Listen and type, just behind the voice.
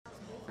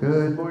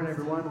Good morning,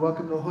 everyone.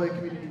 Welcome to Jolla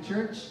Community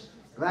Church.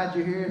 Glad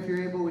you're here. If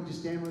you're able, would you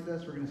stand with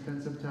us? We're going to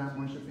spend some time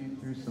worshiping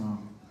through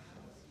song.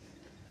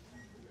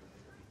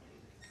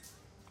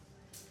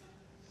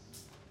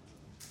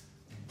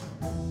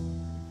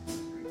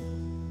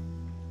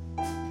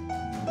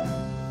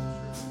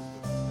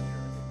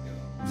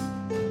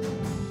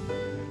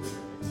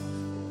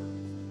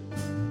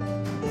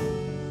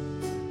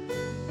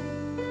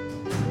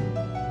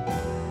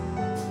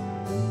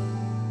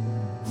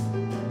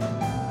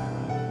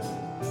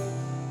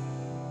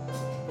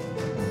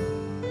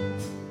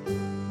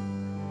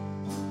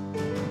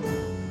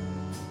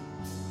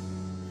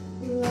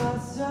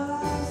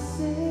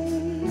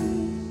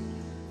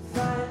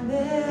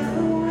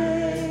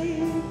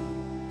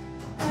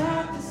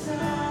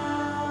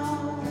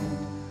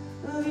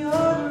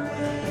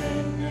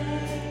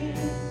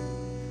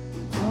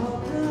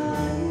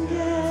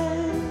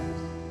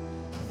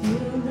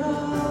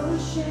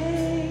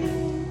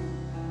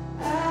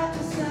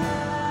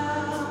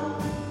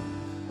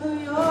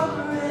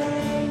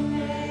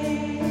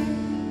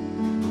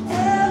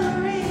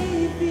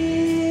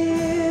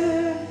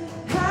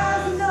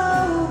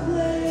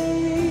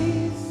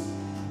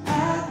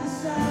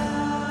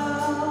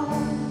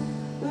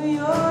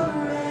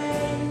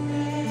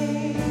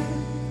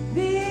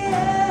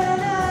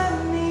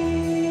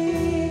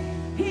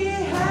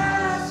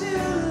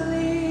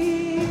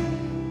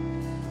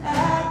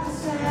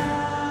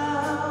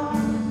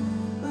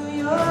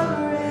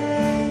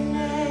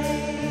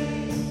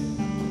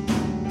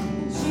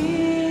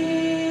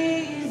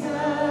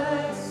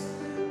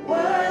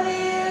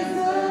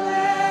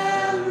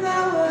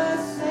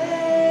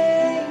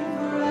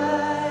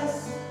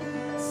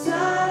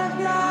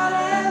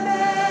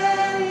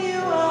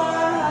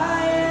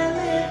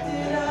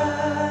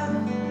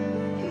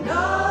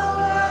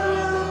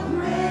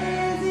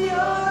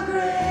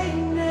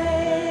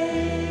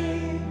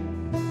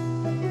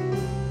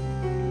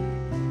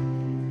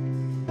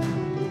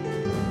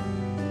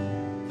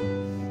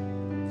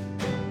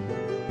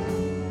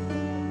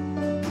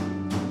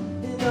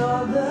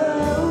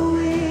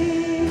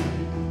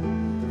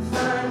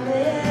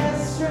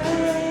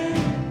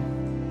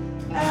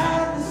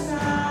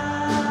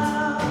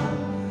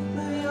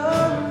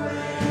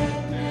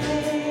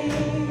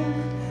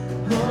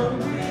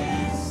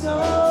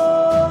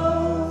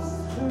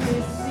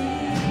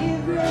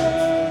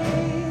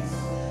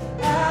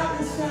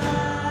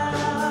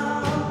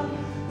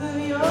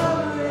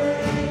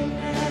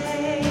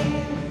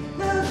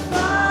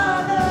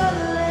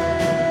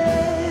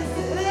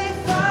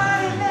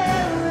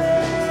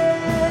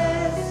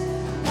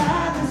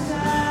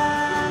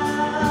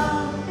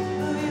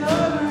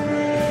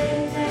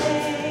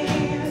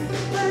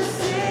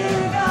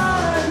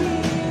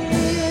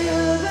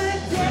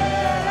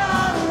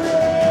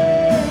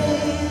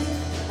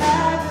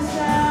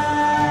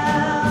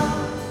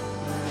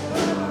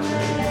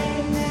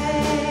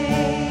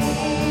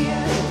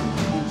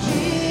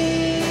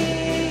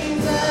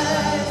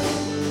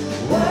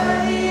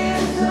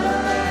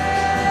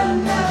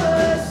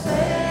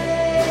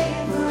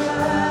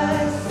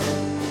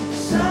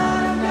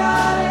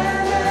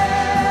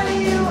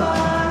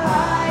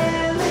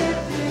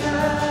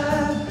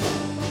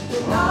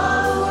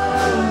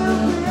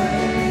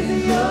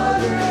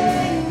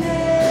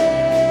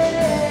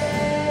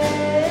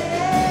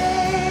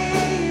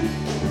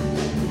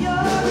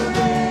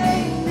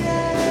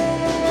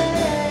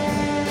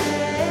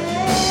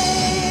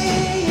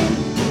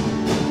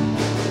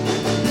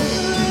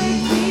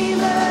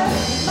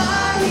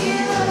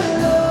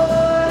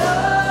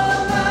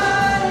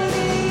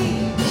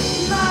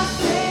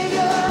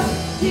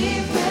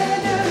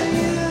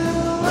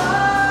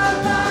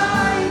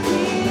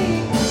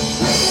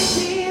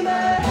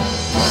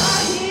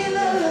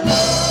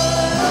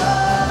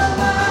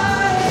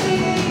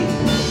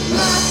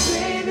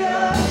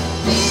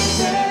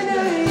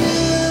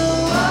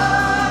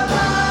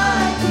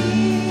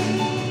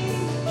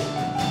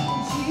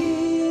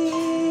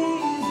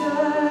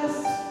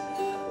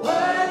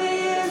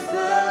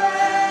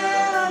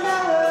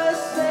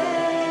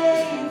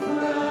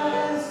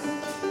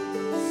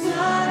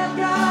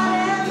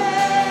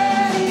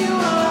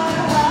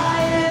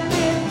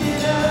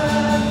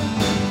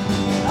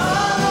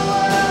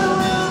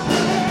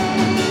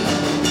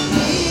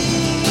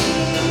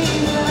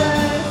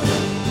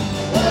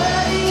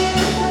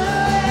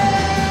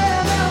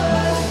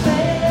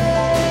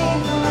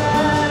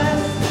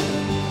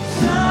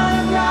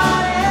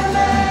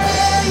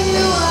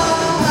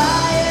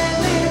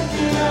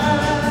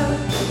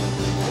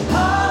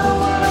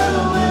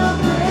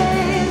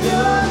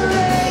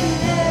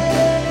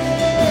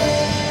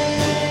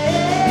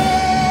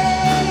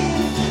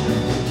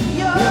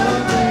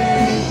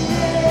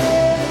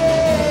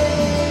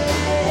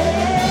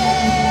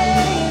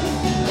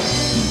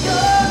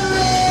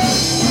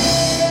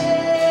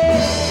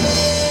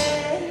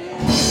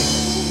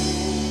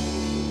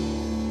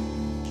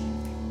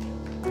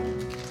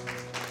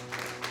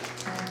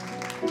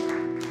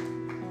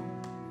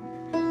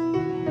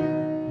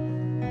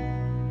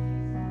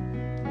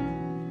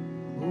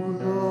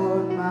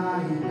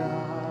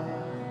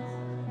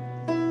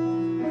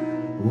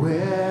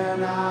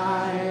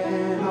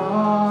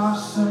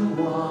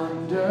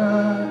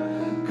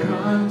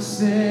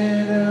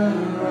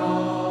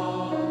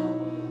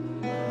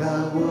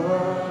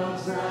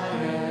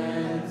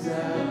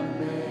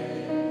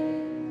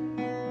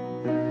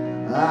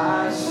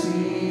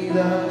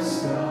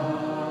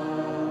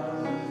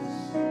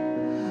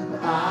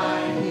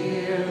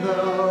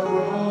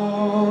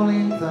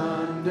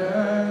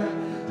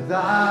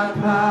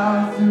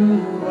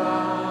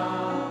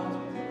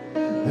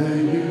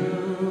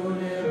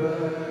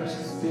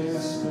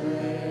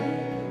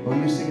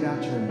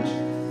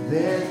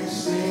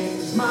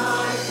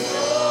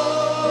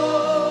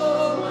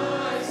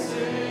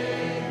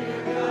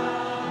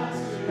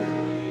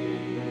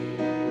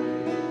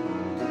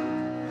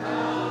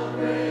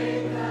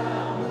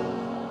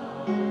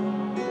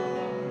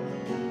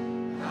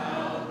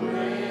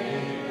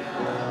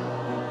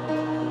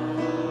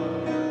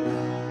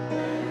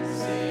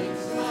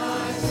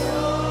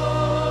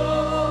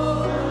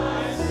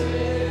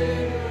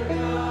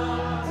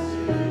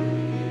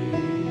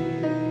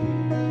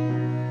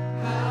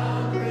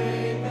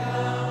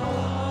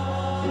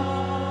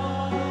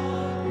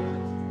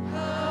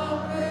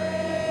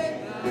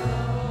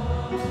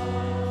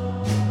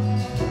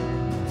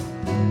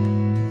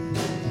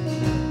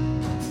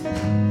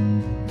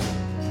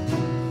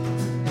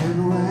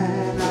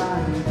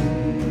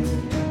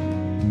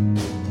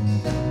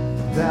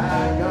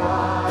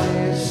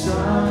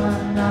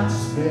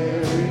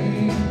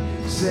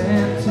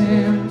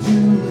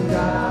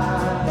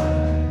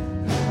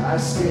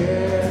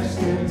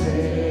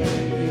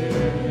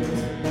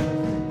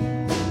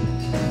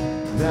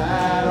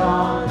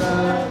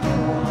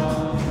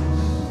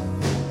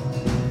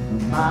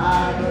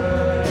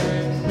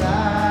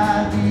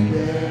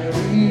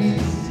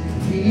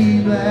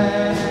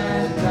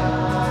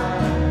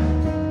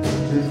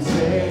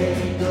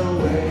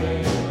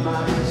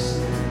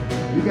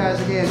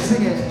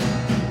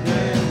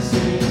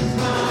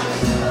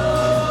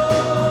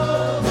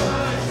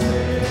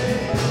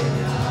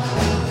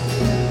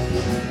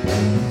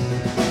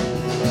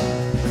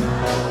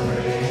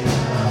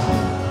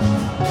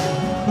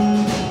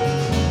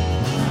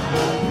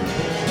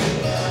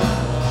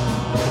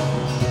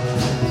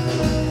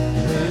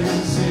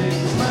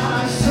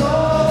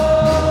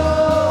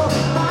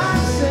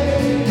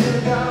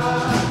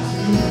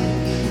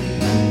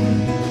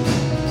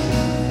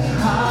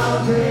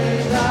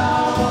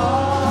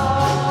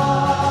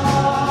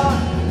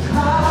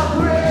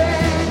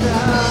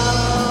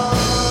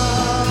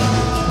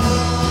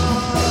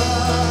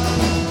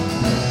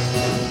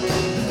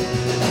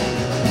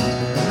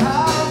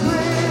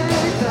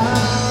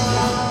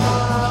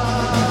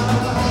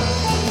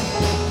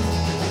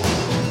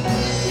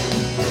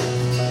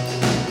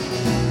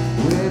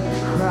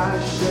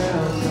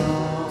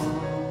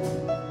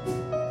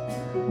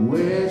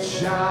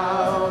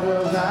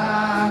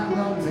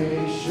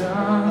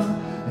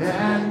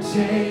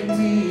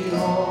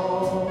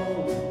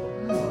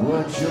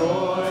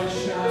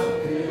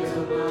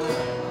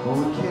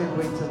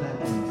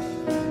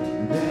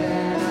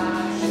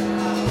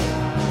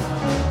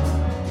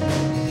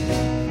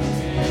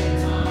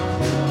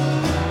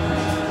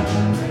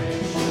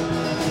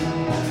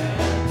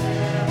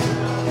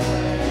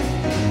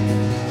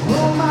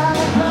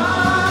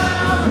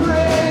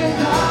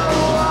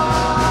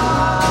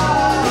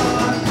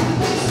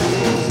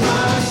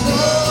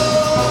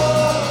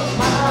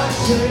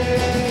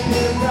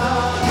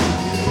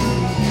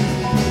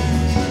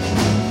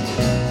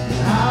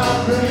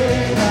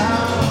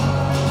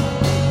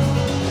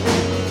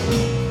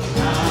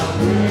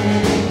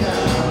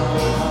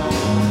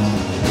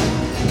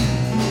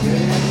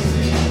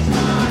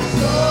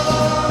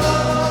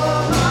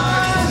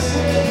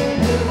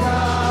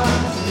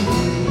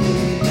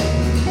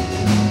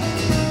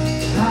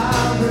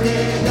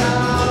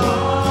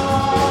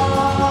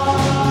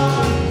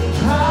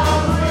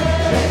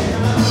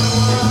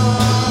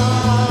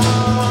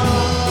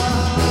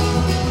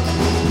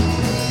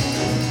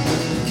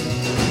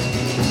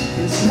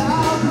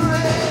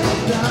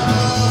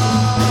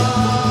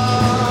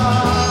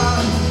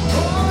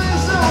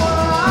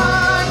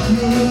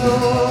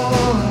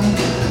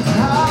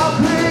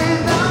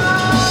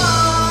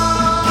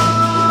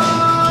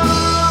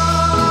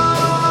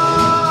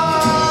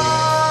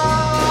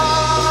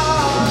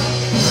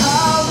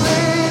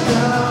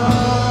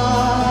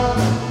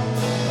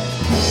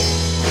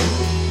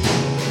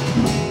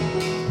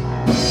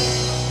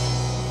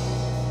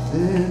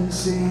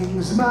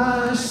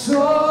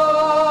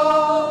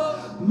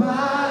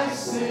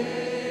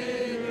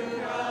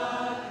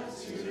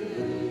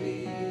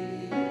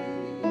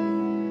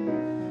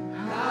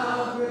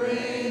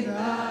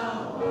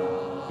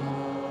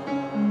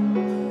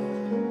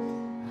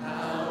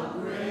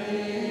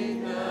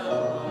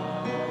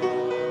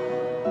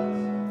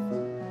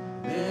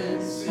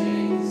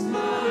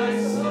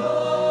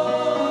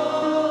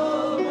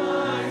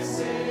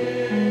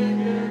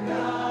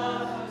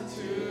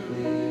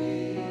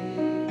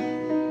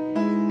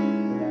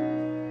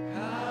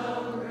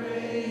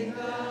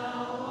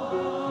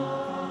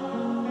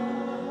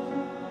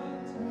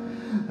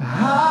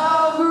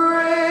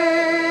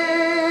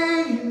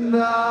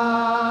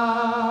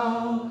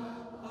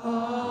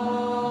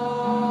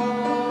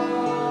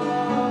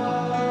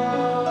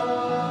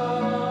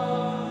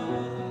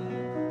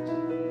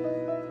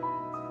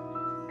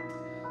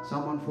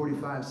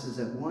 45 says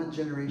that one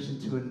generation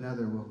to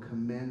another will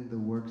commend the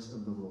works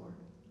of the Lord.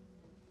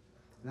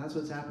 And that's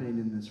what's happening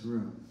in this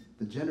room.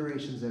 The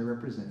generations that are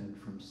represented,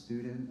 from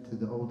student to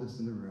the oldest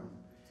in the room,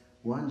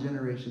 one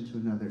generation to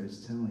another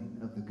is telling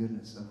of the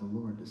goodness of the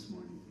Lord this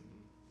morning.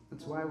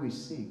 That's why we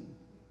sing.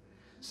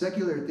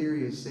 Secular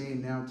theory is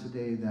saying now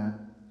today that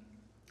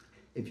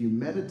if you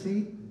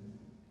meditate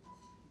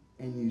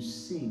and you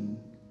sing,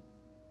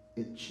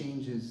 it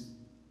changes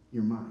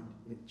your mind.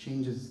 It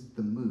changes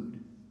the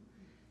mood.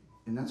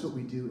 And that's what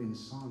we do in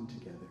song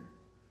together.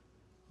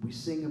 We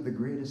sing of the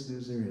greatest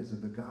news there is,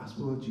 of the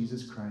gospel of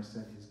Jesus Christ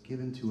that is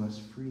given to us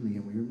freely,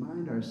 and we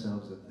remind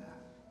ourselves of that.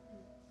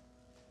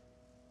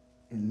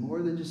 And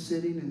more than just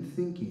sitting and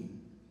thinking,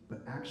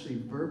 but actually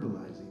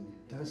verbalizing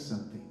does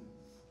something.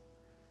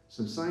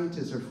 So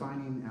scientists are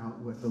finding out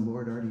what the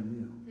Lord already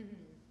knew.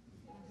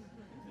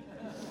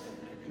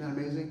 Isn't that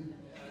amazing?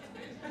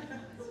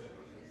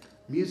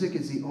 Music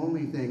is the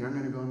only thing, I'm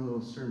going to go on a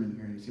little sermon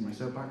here. You see my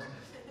soapbox?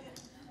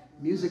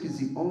 Music is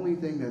the only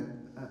thing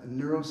that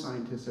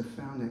neuroscientists have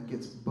found that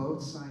gets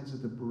both sides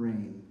of the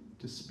brain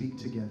to speak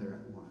together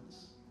at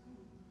once.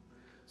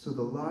 So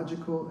the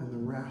logical and the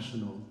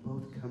rational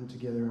both come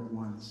together at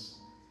once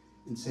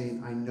in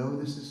saying, I know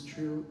this is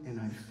true and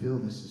I feel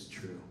this is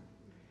true.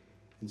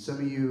 And some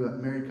of you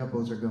married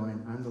couples are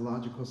going, I'm the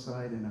logical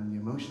side and I'm the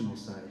emotional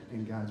side,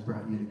 and God's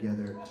brought you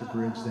together to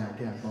bridge that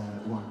gap all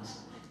at once.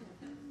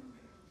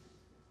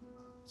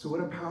 So what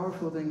a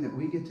powerful thing that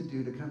we get to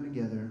do to come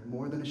together,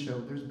 more than a show.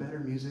 There's better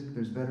music,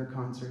 there's better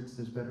concerts,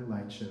 there's better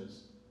light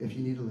shows. If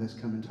you need a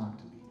list, come and talk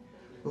to me.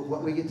 But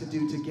what we get to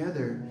do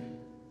together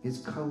is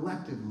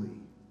collectively,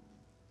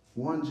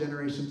 one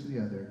generation to the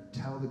other,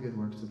 tell the good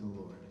works of the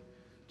Lord.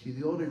 To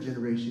the older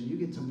generation, you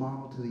get to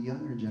model to the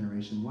younger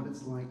generation what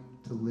it's like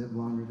to live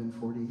longer than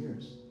 40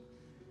 years.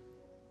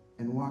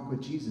 And walk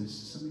with Jesus.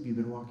 Some of you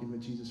have been walking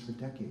with Jesus for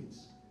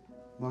decades,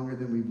 longer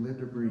than we've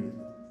lived or breathed.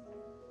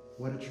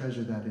 What a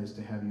treasure that is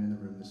to have you in the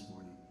room this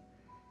morning.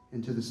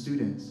 And to the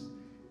students,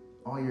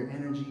 all your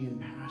energy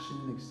and passion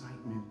and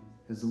excitement,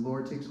 as the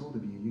Lord takes hold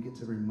of you, you get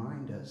to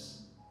remind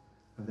us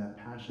of that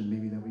passion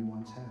maybe that we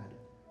once had,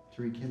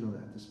 to rekindle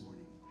that this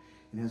morning.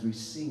 And as we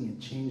sing, it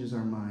changes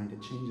our mind,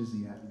 it changes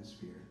the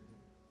atmosphere.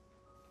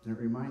 And it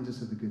reminds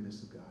us of the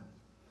goodness of God.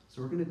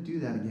 So we're going to do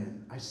that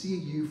again. I see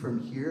you from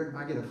here.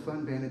 I get a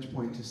fun vantage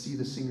point to see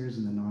the singers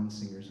and the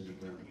non-singers in the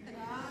room.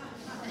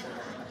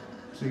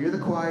 So you're the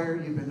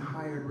choir, you've been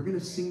hired. We're going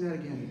to sing that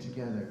again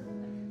together.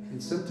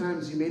 And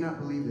sometimes you may not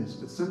believe this,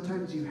 but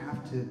sometimes you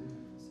have to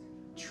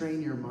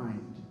train your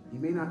mind. You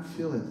may not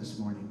feel it this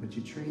morning, but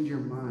you trained your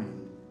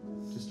mind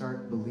to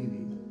start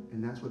believing.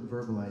 And that's what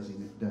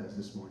verbalizing it does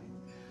this morning.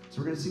 So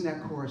we're going to sing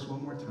that chorus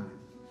one more time.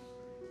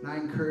 And I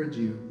encourage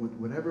you, with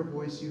whatever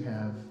voice you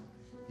have,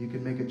 you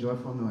can make a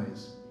joyful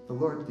noise. The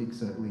Lord thinks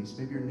so, at least.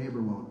 Maybe your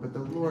neighbor won't, but the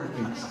Lord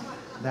thinks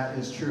that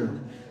is true.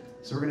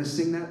 So we're going to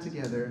sing that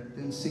together.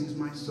 Then sings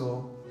my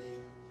soul.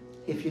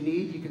 If you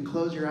need, you can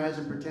close your eyes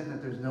and pretend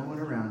that there's no one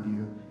around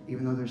you,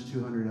 even though there's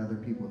 200 other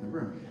people in the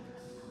room.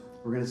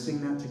 We're going to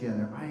sing that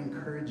together. I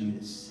encourage you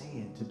to say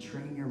it, to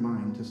train your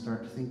mind to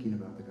start thinking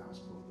about the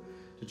gospel,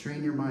 to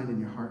train your mind and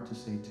your heart to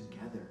say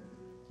together,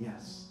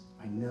 yes,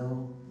 I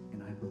know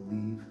and I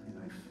believe and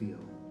I feel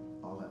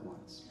all at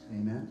once.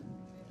 Amen?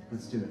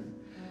 Let's do it.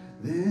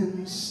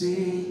 Then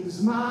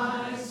sings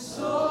my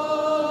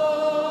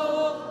soul,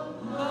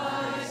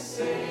 my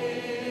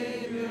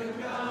Savior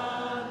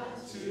God,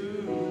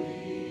 to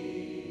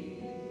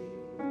thee.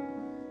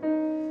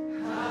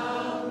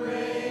 How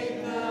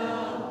great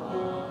thou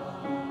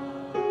art,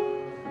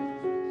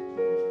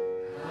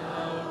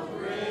 how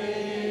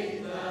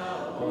great thou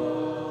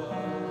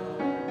art.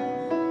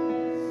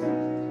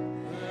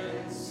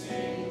 Then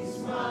sings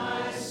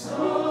my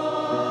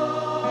soul,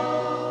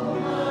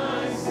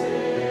 my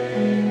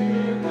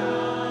Savior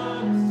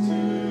God,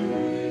 to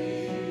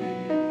thee.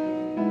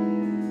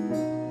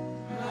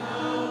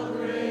 How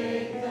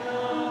great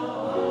thou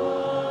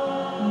art,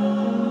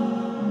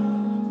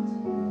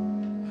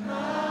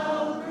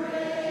 how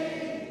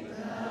great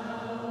thou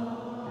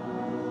art.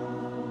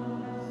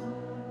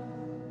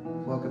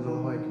 Welcome to La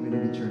Jolla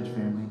Community Church,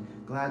 family.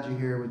 Glad you're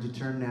here. Would you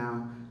turn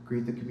now,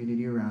 greet the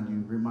community around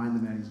you, remind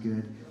them that he's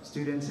good.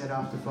 Students, head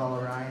off to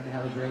follow Ryan and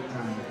have a great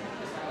time.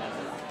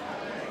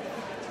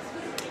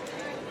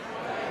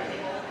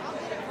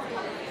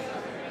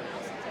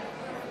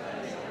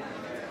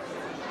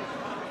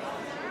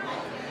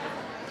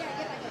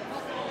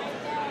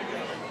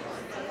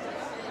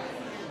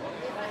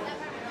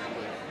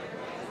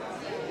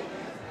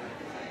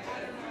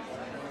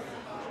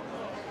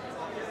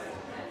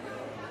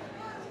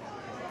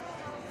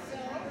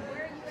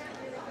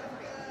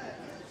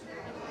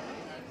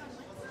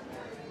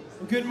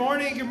 Good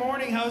morning, good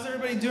morning. How's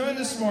everybody doing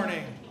this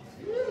morning?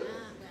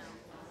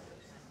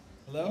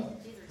 Hello?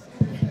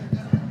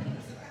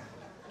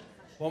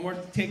 One more,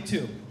 take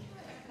two.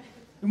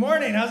 Good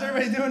morning, how's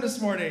everybody doing this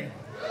morning?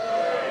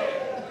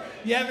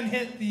 You haven't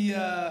hit the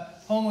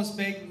homeless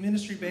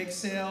ministry bake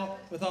sale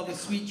with all the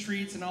sweet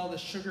treats and all the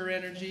sugar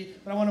energy.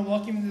 But I want to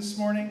welcome you this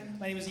morning.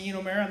 My name is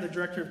O'Meara. I'm the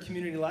Director of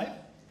Community Life.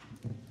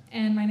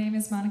 And my name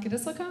is Monica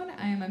Disselkoen.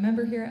 I am a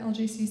member here at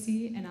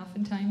LJCC, and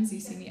oftentimes you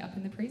see me up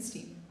in the praise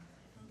team.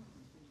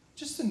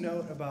 Just a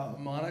note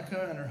about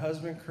Monica and her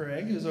husband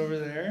Craig, who's over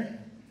there.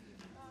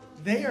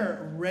 They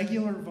are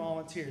regular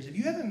volunteers. If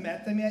you haven't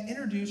met them yet,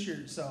 introduce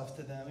yourself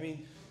to them. I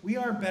mean, we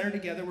are better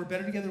together. We're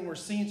better together when we're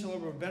singing to the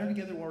Lord. We're better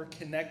together when we're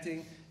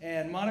connecting.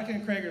 And Monica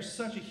and Craig are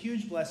such a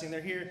huge blessing.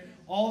 They're here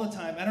all the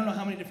time. I don't know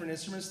how many different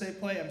instruments they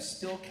play. I'm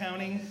still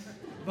counting.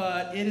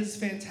 But it is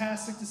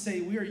fantastic to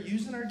say we are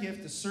using our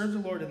gift to serve the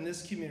Lord in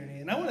this community.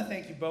 And I want to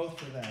thank you both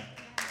for that.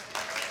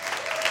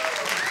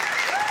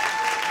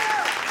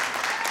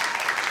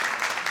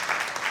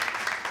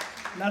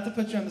 Not to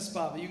put you on the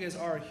spot, but you guys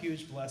are a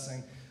huge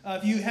blessing.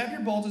 If you have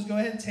your bulletins, go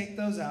ahead and take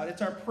those out.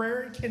 It's our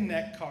Prayer and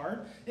Connect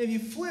card. If you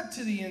flip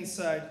to the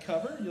inside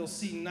cover, you'll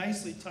see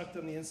nicely tucked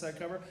on the inside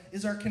cover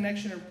is our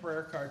Connection and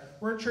Prayer card.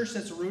 We're a church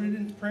that's rooted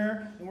in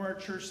prayer, and we're a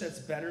church that's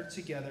better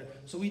together.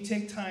 So we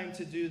take time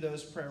to do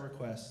those prayer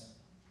requests.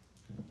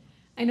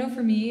 I know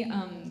for me,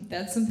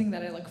 that's something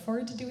that I look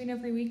forward to doing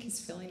every week is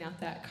filling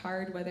out that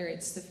card, whether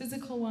it's the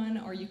physical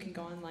one or you can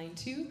go online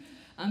too,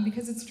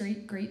 because it's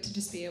great to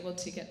just be able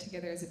to get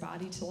together as a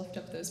body to lift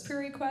up those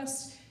prayer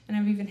requests. And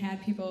I've even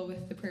had people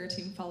with the prayer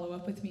team follow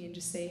up with me and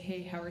just say,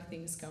 hey, how are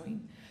things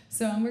going?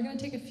 So we're going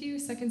to take a few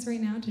seconds right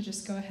now to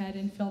just go ahead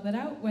and fill that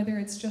out, whether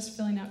it's just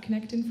filling out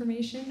Connect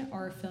information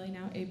or filling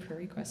out a prayer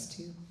request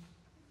too.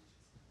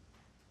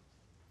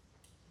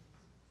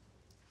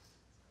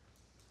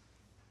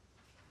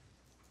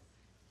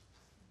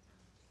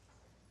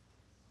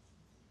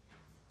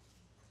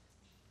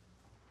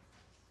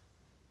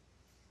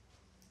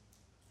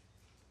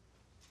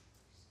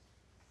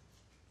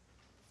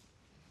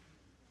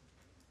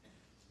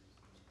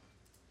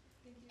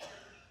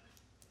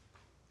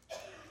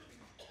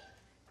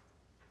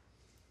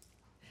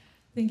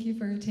 Thank you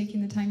for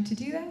taking the time to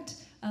do that.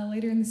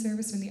 Later in the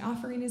service, when the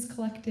offering is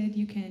collected,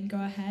 you can go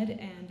ahead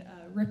and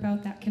rip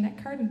out that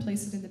Connect card and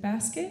place it in the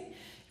basket.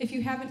 If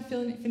you haven't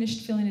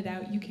finished filling it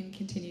out, you can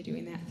continue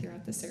doing that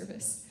throughout the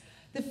service.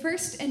 The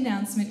first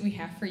announcement we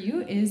have for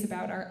you is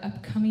about our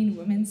upcoming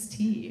Women's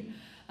Tea.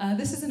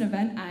 This is an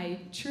event I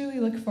truly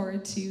look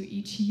forward to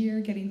each year,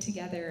 getting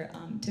together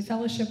to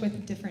fellowship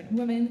with different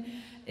women.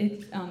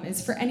 It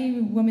is for any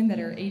women that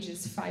are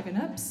ages 5 and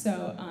up,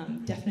 so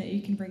definitely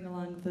you can bring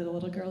along the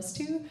little girls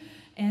too.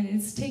 And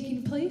it's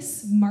taking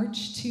place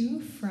March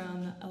 2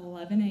 from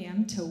 11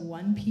 a.m. to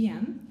 1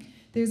 p.m.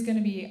 There's going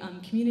to be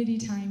community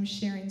time,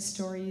 sharing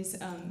stories,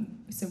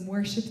 some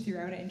worship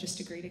throughout it, and just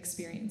a great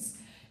experience.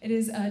 It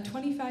is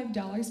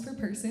 $25 per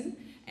person,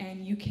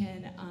 and you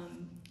can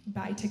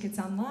buy tickets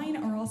online,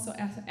 or also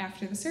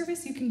after the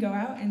service, you can go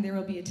out and there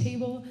will be a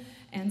table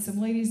and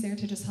some ladies there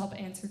to just help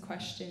answer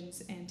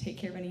questions and take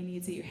care of any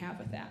needs that you have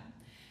with that.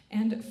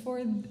 And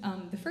for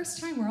the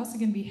first time, we're also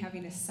going to be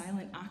having a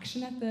silent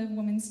auction at the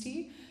Women's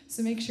Tea,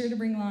 so make sure to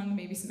bring along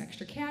maybe some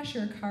extra cash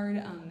or a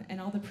card, and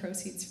all the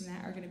proceeds from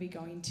that are going to be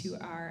going to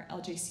our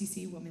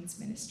LJCC Women's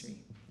Ministry.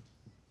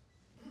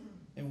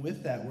 And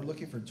with that, we're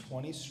looking for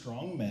 20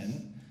 strong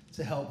men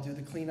to help do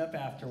the cleanup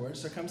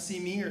afterwards. So come see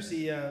me or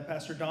see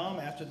Pastor Dom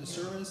after the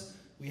service.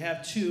 We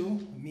have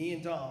 2, me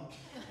and Dom.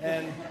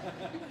 And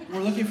we're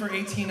looking for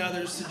 18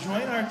 others to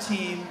join our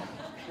team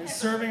in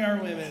serving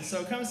our women.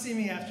 So come see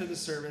me after the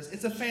service.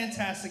 It's a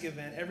fantastic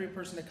event. Every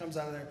person that comes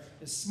out of there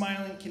is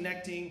smiling,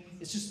 connecting.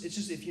 It's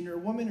just if you're a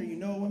woman or you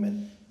know a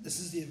woman, this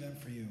is the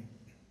event for you.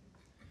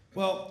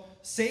 Well,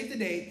 save the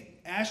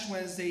date, Ash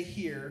Wednesday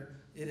here.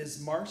 It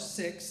is March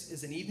 6th,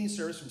 is an evening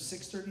service from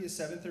 6:30 to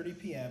 7:30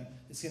 p.m.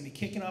 It's going to be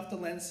kicking off the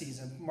Lent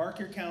season. Mark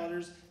your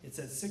calendars. It's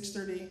at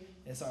 6:30.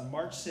 It's on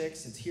March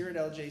 6th. It's here at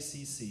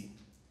LJCC.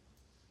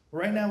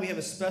 Right now we have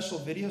a special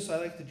video, so I'd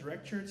like to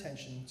direct your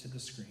attention to the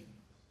screen.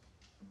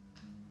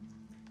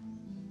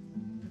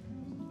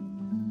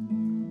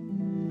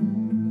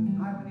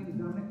 Hi, my name is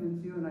Dominic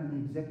Nuncio, and I'm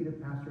the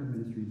Executive Pastor of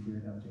Ministries here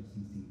at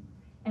LJCC.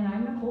 And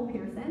I'm Nicole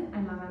Pearson.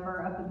 I'm a member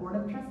of the Board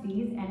of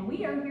Trustees, and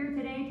we are here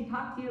today to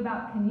talk to you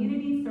about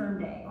Community Serve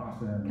Day.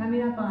 Awesome.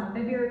 Coming up on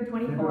February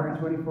 24th.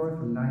 February 24th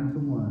from 9 to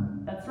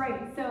 1. That's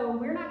right. So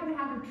we're not going to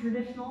have a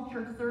traditional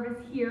church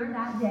service here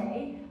that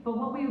day, but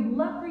what we would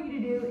love for you to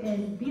do is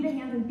be the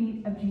hands and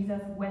feet of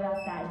Jesus with us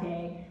that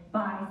day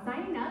by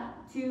signing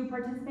up to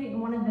participate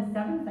in one of the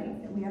 7 sites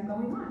that we have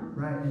going on.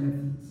 Right,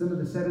 and if some of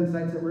the 7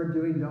 sites that we're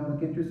doing don't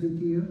look interesting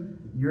to you,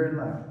 you're in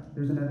luck.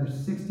 There's another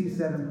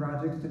 67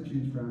 projects to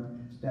choose from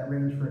that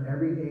range for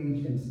every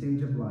age and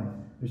stage of life.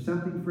 There's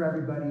something for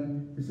everybody.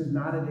 This is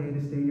not a day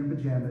to stay in your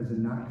pajamas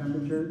and not come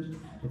to church.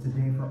 It's a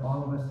day for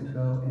all of us to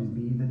go and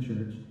be the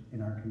church in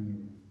our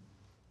community.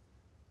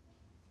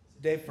 It's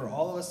a day for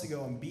all of us to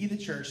go and be the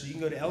church. So you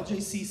can go to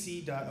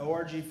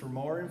ljcc.org for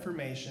more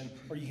information,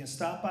 or you can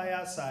stop by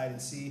outside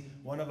and see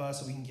one of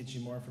us so we can get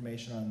you more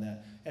information on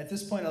that. At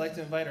this point, I'd like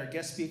to invite our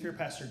guest speaker,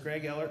 Pastor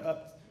Greg Ehlert,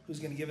 up, who's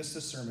going to give us the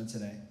sermon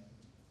today.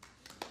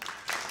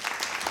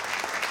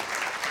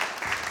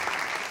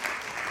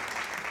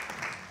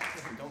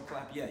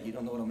 up yet. You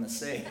don't know what I'm going to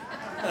say.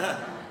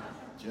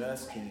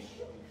 Just kidding.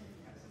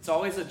 It's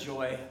always a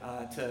joy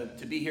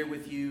to be here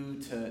with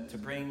you, to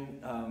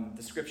bring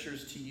the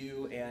scriptures to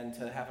you, and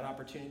to have an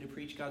opportunity to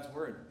preach God's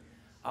word.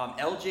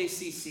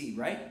 LJCC,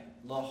 right?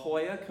 La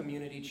Jolla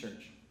Community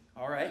Church.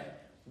 All right.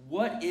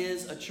 What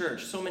is a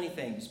church? So many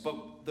things.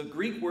 But the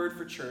Greek word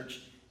for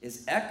church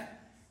is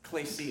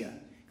ekklesia.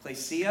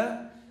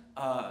 Klesia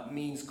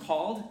means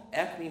called.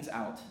 Ek means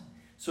out.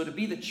 So to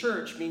be the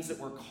church means that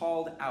we're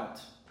called out.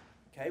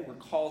 Okay? We're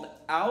called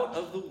out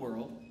of the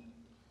world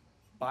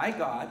by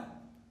God,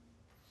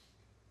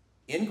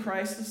 in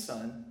Christ the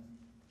Son,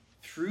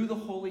 through the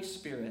Holy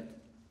Spirit,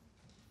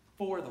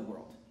 for the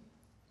world.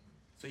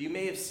 So you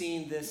may have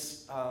seen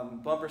this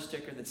bumper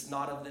sticker that's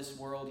not of this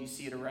world. You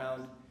see it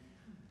around.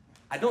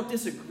 I don't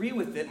disagree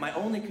with it. My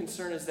only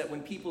concern is that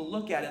when people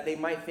look at it, they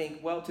might think,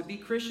 well, to be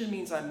Christian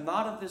means I'm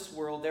not of this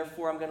world,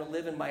 therefore I'm going to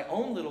live in my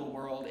own little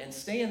world and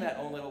stay in that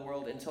own little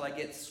world until I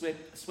get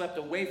swept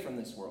away from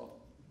this world.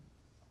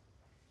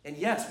 And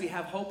yes, we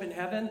have hope in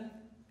heaven.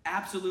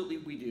 Absolutely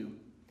we do.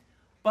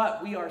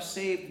 But we are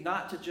saved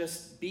not to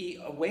just be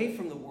away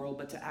from the world,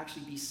 but to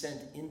actually be sent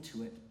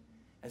into it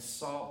as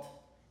salt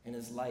and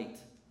as light,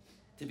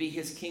 to be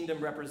his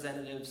kingdom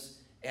representatives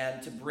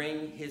and to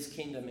bring his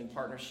kingdom in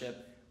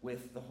partnership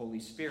with the Holy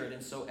Spirit.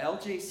 And so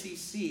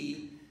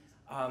LJCC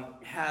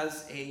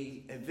has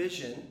a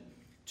vision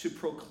to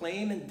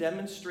proclaim and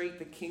demonstrate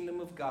the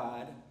kingdom of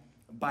God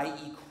by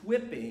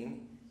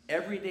equipping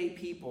everyday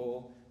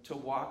people to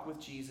walk with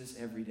Jesus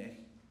every day.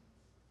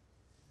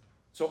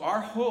 So our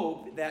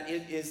hope that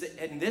it is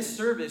that in this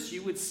service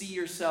you would see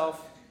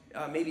yourself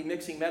maybe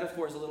mixing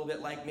metaphors a little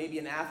bit like maybe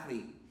an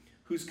athlete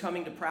who's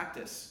coming to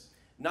practice,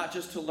 not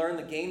just to learn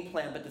the game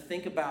plan, but to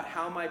think about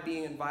how am I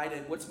being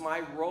invited? What's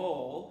my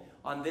role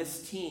on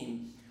this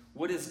team?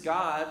 What is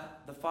God,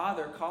 the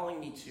Father,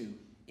 calling me to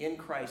in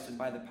Christ and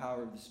by the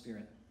power of the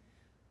Spirit?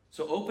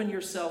 So open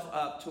yourself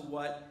up to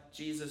what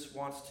Jesus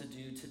wants to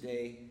do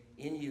today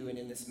in you and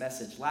in this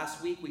message.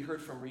 Last week we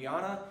heard from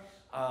Rihanna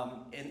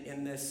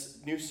in this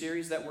new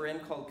series that we're in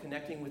called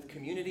Connecting with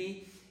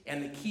Community,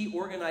 and the key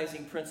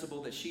organizing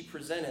principle that she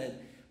presented,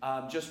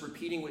 just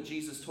repeating what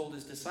Jesus told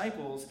his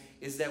disciples,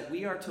 is that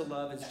we are to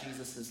love as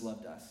Jesus has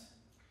loved us.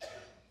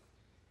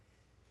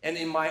 And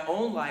in my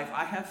own life,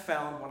 I have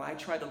found when I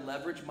try to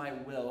leverage my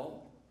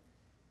will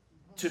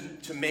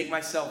to make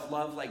myself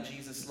love like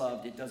Jesus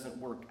loved, it doesn't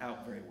work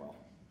out very well.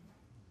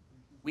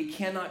 We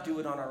cannot do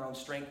it on our own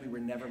strength. We were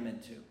never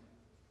meant to.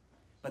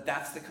 But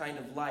that's the kind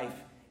of life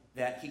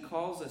that he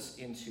calls us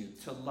into,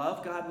 to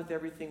love God with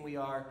everything we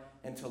are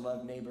and to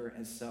love neighbor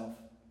as self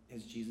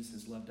as Jesus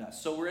has loved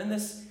us. So we're in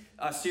this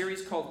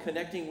series called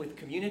Connecting with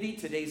Community.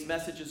 Today's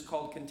message is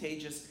called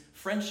Contagious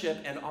Friendship,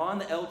 and on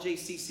the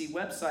LJCC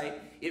website,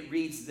 it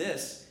reads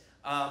this.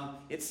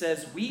 It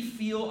says, we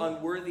feel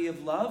unworthy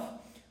of love.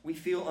 We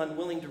feel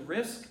unwilling to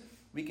risk.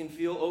 We can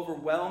feel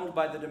overwhelmed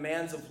by the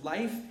demands of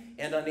life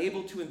and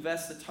unable to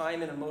invest the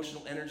time and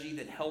emotional energy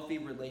that healthy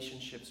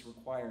relationships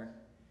require.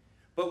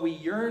 But we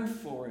yearn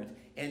for it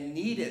and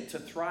need it to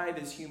thrive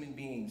as human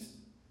beings.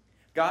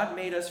 God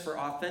made us for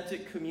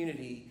authentic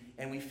community,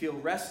 and we feel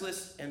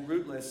restless and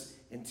rootless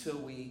until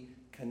we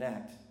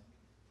connect.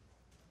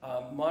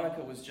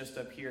 Monica was just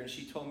up here, and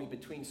she told me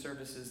between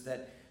services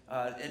that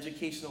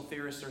educational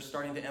theorists are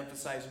starting to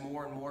emphasize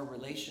more and more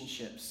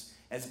relationships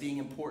as being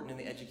important in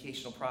the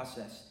educational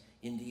process.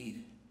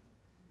 Indeed.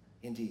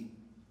 Indeed.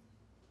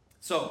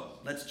 So,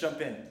 let's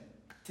jump in.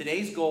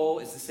 Today's goal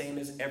is the same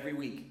as every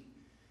week,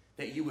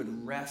 that you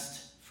would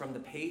rest from the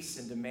pace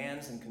and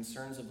demands and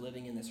concerns of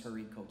living in this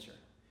hurried culture.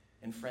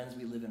 And friends,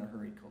 we live in a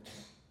hurried culture.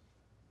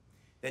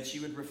 That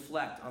you would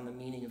reflect on the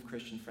meaning of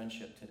Christian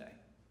friendship today.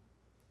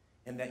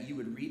 And that you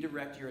would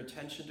redirect your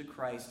attention to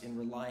Christ in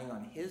relying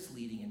on his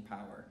leading and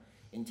power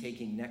in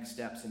taking next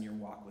steps in your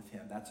walk with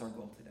him. That's our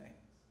goal today.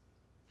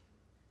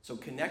 So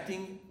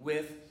connecting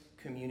with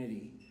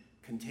community,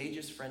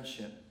 contagious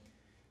friendship.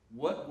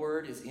 What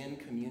word is in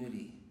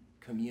community?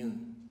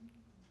 Commune.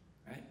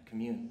 Right?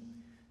 Commune.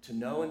 To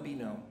know and be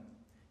known.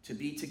 To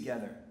be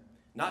together.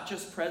 Not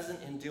just present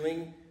in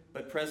doing,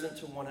 but present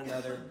to one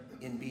another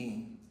in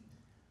being.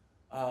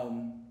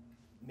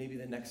 Maybe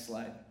the next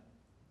slide.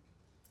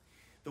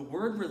 The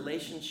word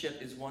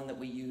relationship is one that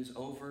we use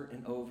over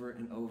and over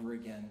and over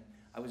again.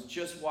 I was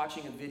just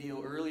watching a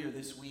video earlier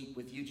this week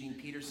with Eugene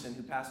Peterson,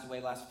 who passed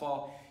away last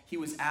fall. He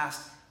was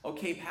asked,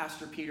 okay,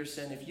 Pastor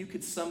Peterson, if you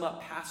could sum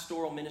up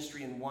pastoral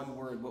ministry in one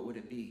word, what would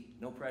it be?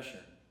 No pressure.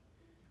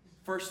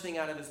 First thing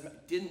out of his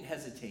mouth, didn't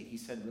hesitate. He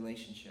said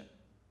relationship.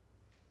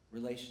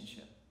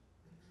 Relationship.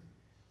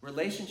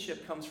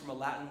 Relationship comes from a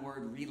Latin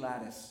word,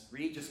 relatus.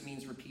 Re just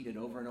means repeated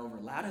over and over.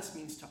 Latus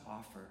means to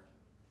offer.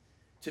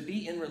 To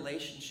be in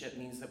relationship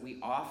means that we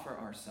offer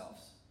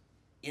ourselves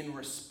in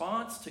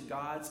response to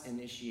God's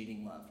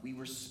initiating love. We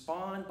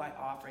respond by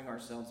offering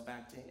ourselves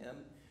back to him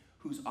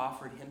who's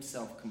offered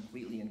himself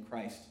completely in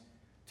Christ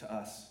to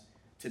us.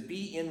 To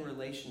be in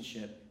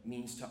relationship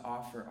means to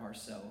offer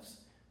ourselves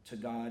to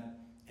God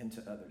and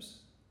to others.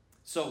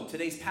 So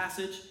today's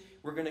passage,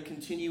 we're going to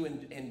continue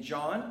in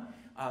John.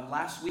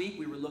 Last week,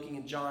 we were looking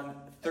at John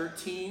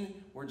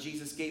 13, where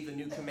Jesus gave the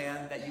new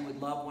command that you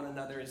would love one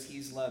another as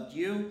he's loved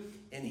you.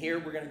 And here,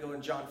 we're going to go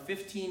in John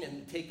 15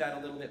 and take that a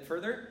little bit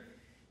further.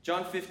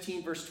 John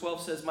 15, verse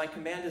 12 says, "My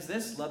command is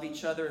this, love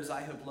each other as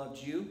I have loved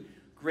you.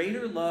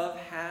 Greater love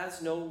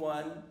has no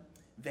one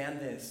than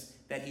this,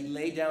 that he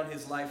lay down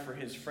his life for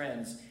his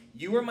friends.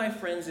 You are my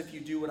friends if you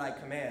do what I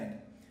command.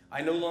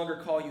 I no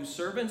longer call you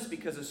servants,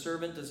 because a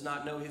servant does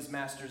not know his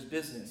master's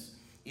business.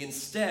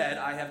 Instead,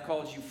 I have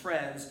called you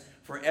friends,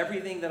 for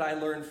everything that I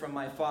learned from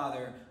my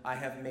Father I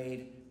have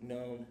made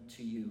known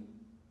to you.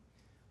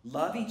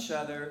 Love each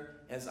other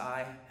as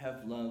I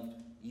have loved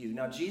you."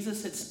 Now,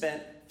 Jesus had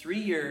spent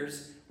 3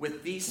 years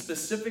with these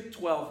specific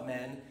 12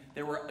 men.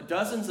 There were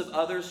dozens of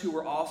others who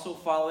were also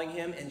following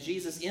him, and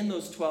Jesus in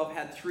those 12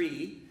 had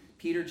 3,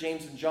 Peter,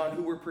 James, and John,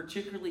 who were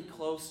particularly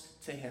close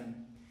to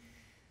him.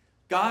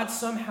 God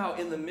somehow,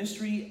 in the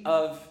mystery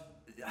of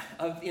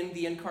in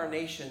the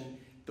incarnation,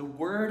 the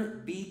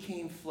Word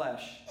became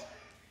flesh.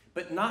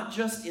 But not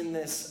just in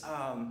this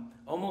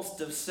almost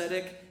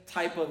docetic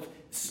type of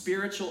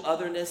spiritual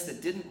otherness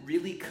that didn't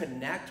really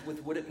connect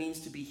with what it means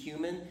to be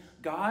human.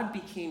 God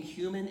became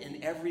human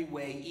in every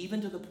way,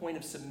 even to the point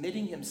of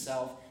submitting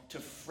himself to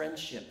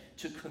friendship,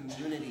 to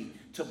community,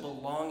 to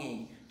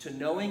belonging, to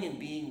knowing and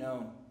being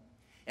known.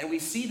 And we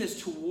see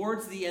this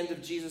towards the end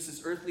of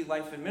Jesus' earthly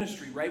life and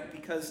ministry, right?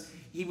 Because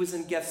he was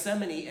in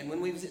Gethsemane, and when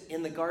we was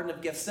in the Garden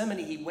of Gethsemane,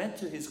 he went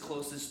to his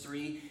closest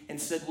 3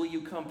 and said, "Will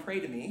you come pray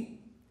to me?"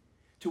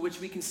 To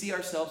which we can see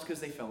ourselves because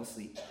they fell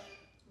asleep.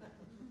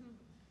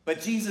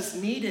 But Jesus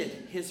needed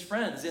his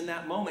friends in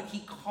that moment.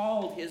 He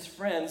called his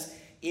friends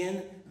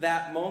in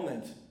that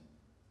moment.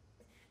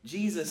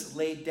 Jesus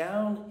laid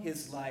down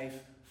his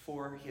life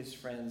for his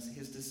friends,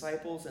 his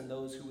disciples, and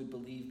those who would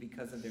believe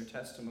because of their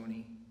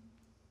testimony.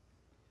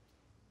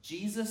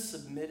 Jesus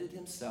submitted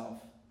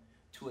himself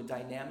to a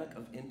dynamic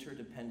of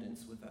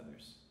interdependence with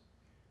others.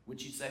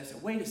 Which you say,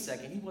 wait a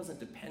second, he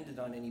wasn't dependent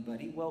on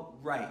anybody. Well,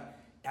 right.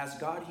 As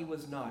God, he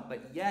was not.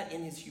 But yet,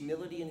 in his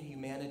humility and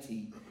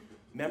humanity,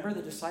 remember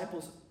the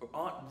disciples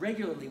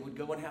regularly would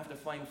go and have to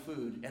find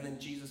food, and then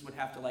Jesus would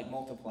have to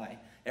multiply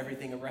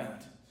everything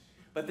around.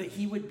 But that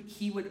he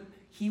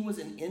was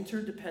an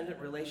interdependent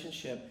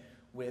relationship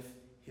with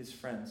his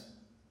friends.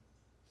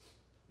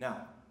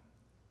 Now,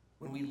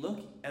 when we look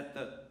at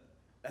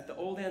the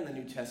Old and the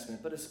New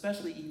Testament, but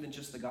especially even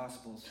just the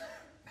Gospels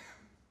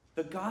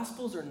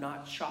are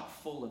not chock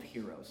full of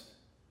heroes.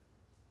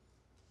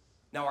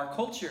 Now, our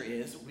culture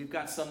is, we've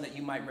got some that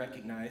you might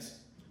recognize,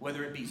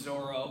 whether it be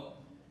Zorro,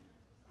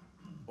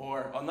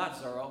 or,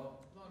 not Zorro,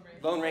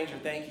 Lone Ranger,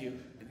 thank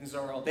you, and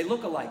Zorro. They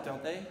look alike,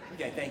 don't they?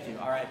 Okay, thank you,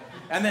 all right.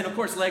 And then, of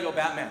course, Lego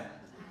Batman.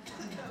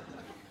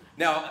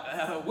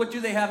 Now, what do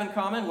they have in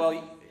common?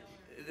 Well,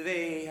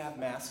 they have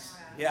masks.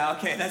 Yeah,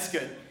 okay, that's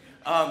good.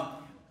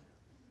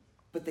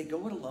 But they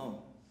go it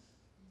alone,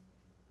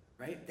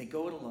 right? They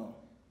go it alone.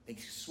 They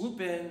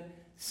swoop in,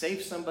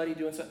 save somebody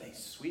doing something. They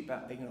sweep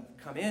out. They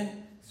come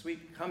in,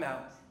 sweep, come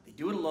out. They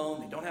do it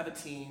alone. They don't have a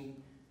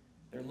team.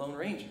 They're Lone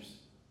Rangers.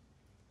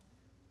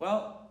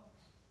 Well,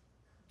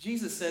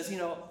 Jesus says,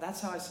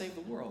 that's how I saved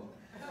the world.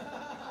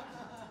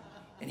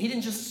 And he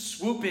didn't just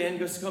swoop in,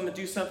 just come and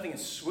do something and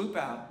swoop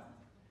out.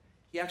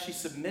 He actually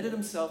submitted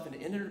himself into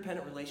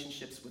interdependent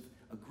relationships with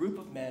a group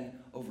of men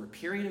over a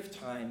period of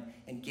time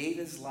and gave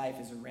his life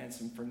as a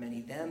ransom for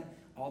many, them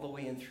all the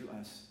way in through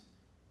us.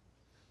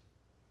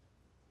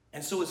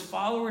 And so as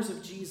followers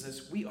of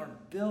Jesus, we are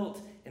built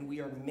and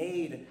we are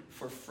made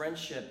for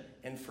friendship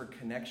and for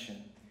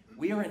connection.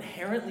 We are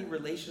inherently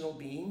relational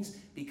beings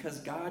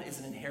because God is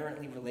an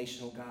inherently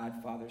relational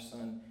God, Father,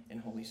 Son, and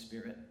Holy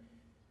Spirit.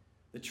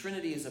 The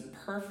Trinity is a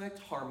perfect,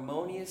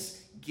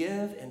 harmonious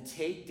give and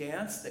take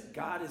dance that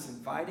God is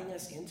inviting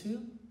us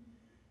into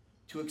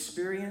to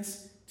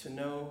experience, to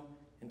know,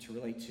 and to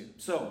relate to.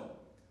 So,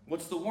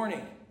 what's the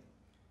warning?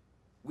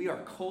 We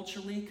are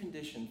culturally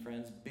conditioned,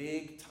 friends,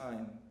 big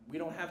time. We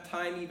don't have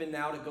time even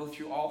now to go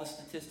through all the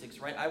statistics,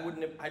 right? I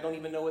don't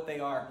even know what they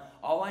are.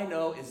 All I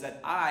know is that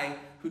I,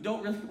 who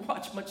don't really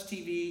watch much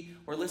TV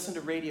or listen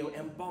to radio,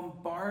 am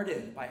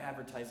bombarded by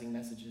advertising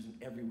messages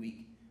every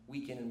week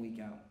in and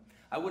week out.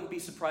 I wouldn't be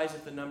surprised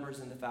if the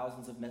number's in the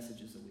thousands of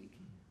messages a week.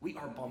 We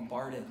are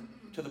bombarded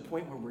to the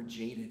point where we're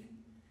jaded.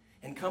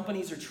 And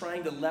companies are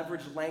trying to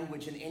leverage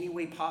language in any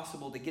way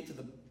possible to get to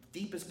the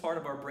deepest part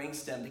of our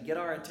brainstem, to get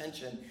our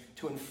attention,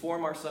 to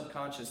inform our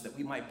subconscious that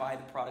we might buy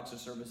the products or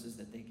services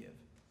that they give.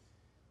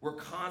 We're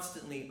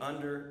constantly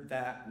under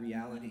that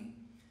reality.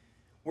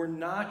 We're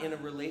not in a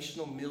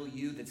relational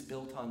milieu that's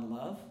built on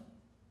love.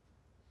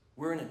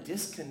 We're in a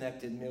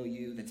disconnected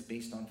milieu that's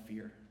based on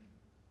fear.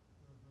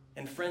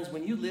 And friends,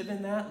 when you live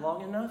in that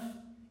long enough,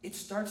 it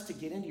starts to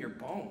get into your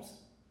bones.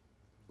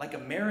 Like a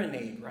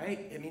marinade,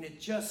 right? I mean, it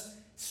just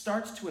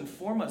starts to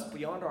inform us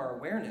beyond our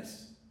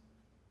awareness.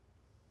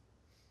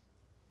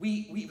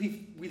 We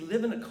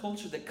live in a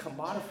culture that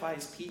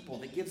commodifies people,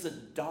 that gives a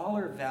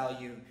dollar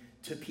value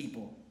to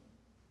people.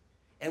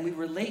 And we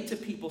relate to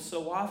people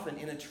so often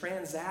in a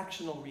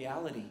transactional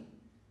reality,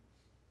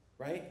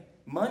 right?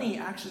 Money,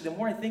 actually, the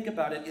more I think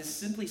about it, is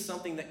simply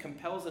something that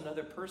compels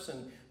another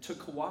person to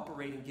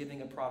cooperate in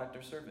giving a product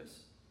or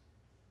service.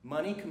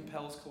 Money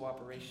compels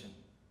cooperation.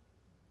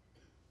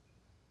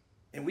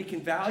 And we can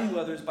value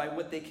others by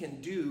what they can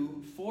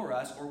do for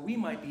us, or we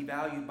might be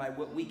valued by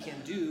what we can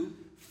do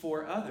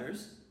for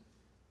others.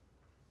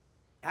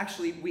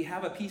 Actually, we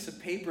have a piece of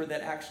paper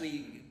that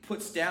actually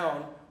puts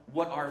down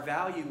what our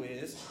value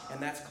is,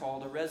 and that's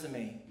called a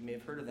resume. You may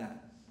have heard of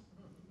that.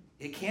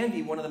 It can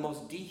be one of the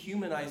most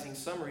dehumanizing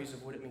summaries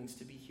of what it means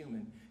to be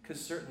human,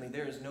 because certainly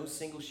there is no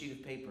single sheet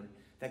of paper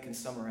that can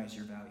summarize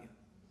your value.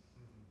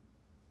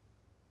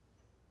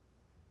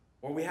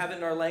 Or we have it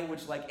in our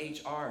language like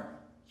HR,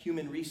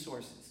 human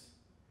resources.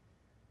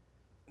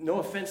 No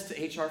offense to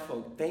HR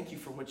folk, thank you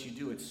for what you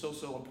do. It's so,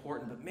 so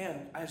important. But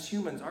man, as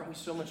humans, aren't we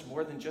so much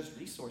more than just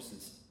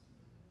resources?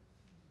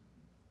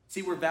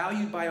 See, we're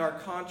valued by our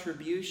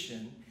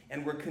contribution,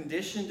 and we're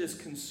conditioned as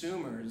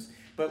consumers,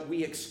 but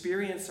we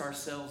experience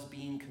ourselves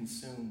being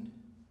consumed.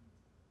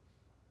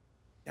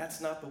 That's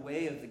not the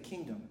way of the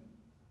kingdom.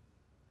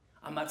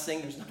 I'm not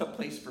saying there's not a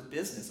place for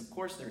business. Of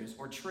course there is,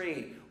 or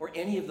trade, or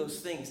any of those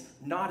things.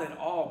 Not at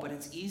all, but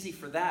it's easy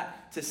for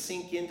that to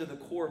sink into the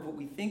core of what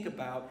we think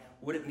about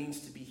what it means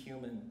to be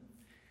human.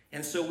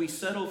 And so we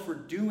settle for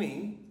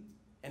doing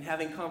and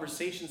having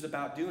conversations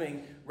about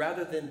doing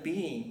rather than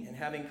being and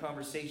having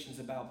conversations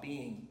about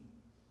being.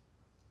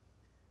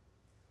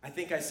 I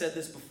think I said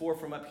this before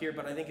from up here,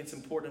 but I think it's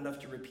important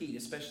enough to repeat,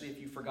 especially if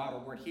you forgot or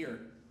weren't here.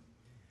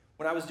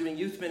 When I was doing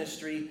youth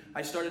ministry,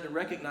 I started to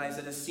recognize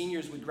that as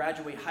seniors would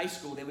graduate high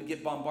school, they would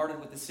get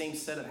bombarded with the same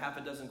set of half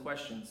a dozen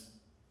questions.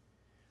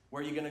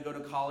 Where are you going to go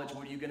to college?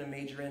 What are you going to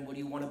major in? What do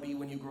you want to be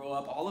when you grow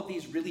up? All of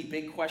these really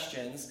big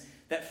questions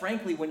that,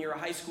 frankly, when you're a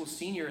high school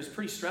senior, is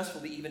pretty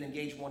stressful to even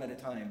engage one at a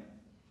time.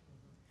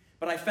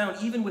 But I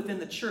found even within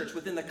the church,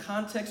 within the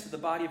context of the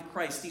body of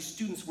Christ, these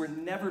students were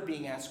never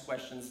being asked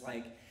questions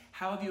like,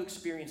 how have you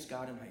experienced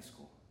God in high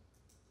school?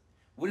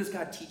 What is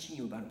God teaching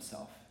you about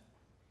himself?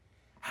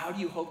 How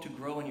do you hope to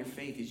grow in your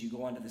faith as you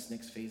go on to this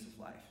next phase of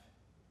life?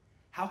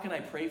 How can I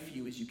pray for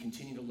you as you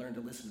continue to learn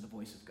to listen to the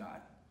voice of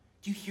God?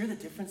 Do you hear the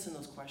difference in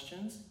those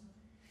questions?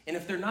 And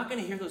if they're not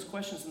going to hear those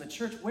questions in the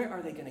church, where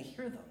are they going to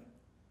hear them?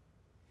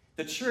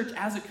 The church,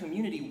 as a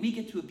community, we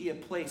get to be a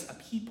place, a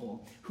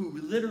people, who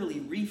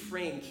literally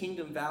reframe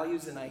kingdom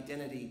values and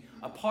identity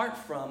apart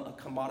from a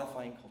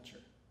commodifying culture.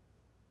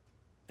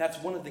 That's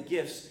one of the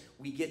gifts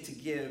we get to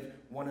give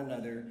one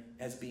another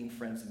as being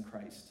friends in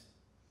Christ.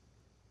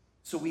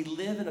 So we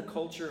live in a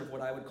culture of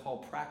what I would call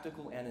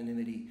practical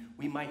anonymity.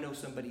 We might know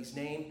somebody's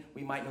name,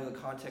 we might know the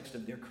context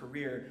of their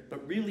career,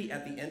 but really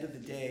at the end of the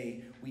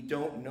day, we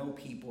don't know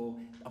people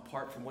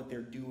apart from what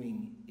their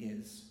doing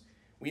is.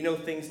 We know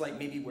things like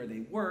maybe where they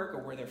work or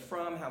where they're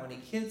from, how many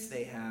kids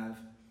they have.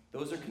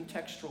 Those are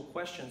contextual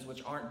questions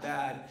which aren't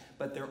bad,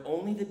 but they're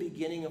only the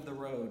beginning of the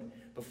road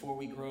before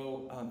we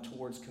grow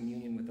towards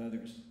communion with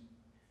others.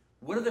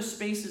 What are the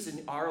spaces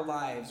in our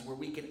lives where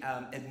we can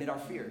admit our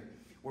fear?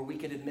 Where we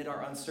can admit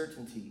our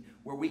uncertainty,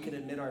 where we can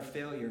admit our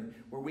failure,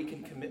 where we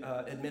can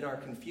admit our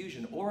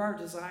confusion, or our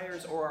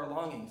desires, or our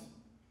longings.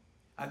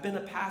 I've been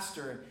a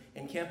pastor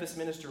and campus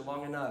minister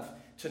long enough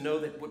to know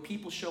that what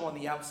people show on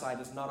the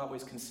outside is not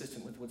always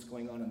consistent with what's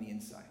going on the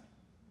inside.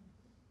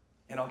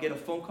 And I'll get a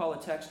phone call,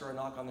 a text, or a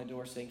knock on the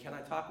door saying, can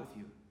I talk with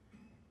you?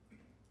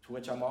 To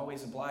which I'm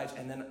always obliged,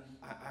 and then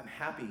I'm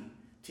happy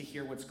to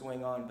hear what's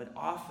going on, but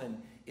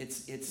often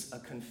it's a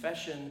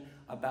confession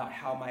about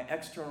how my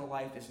external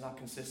life is not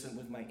consistent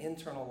with my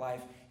internal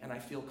life, and I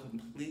feel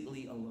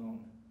completely alone.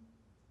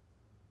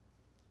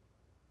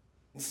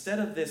 Instead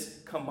of this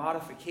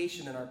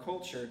commodification in our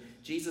culture,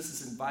 Jesus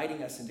is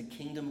inviting us into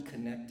kingdom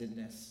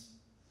connectedness.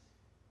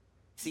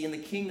 See, in the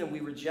kingdom, we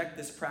reject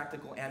this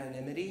practical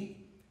anonymity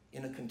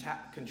in a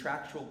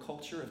contractual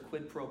culture of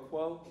quid pro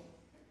quo,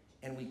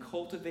 and we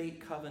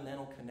cultivate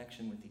covenantal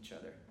connection with each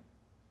other.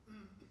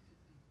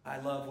 I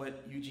love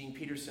what Eugene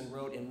Peterson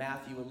wrote in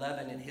Matthew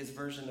 11 in his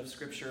version of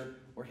Scripture,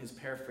 or his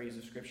paraphrase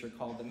of Scripture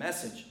called The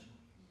Message.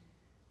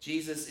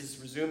 Jesus is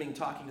resuming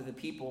talking to the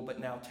people, but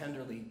now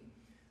tenderly.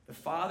 The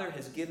Father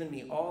has given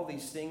me all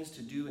these things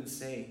to do and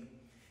say.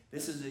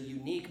 This is a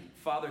unique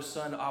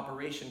father-son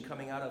operation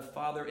coming out of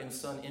father and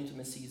son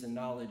intimacies and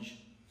knowledge.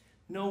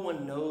 No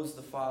one knows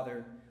the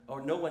Father,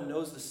 or no one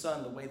knows the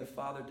Son the way the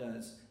Father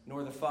does,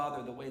 nor the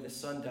Father the way the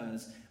Son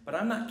does. But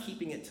I'm not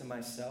keeping it to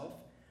myself.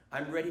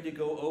 I'm ready to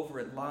go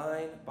over it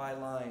line by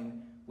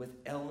line with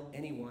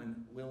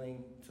anyone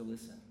willing to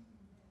listen.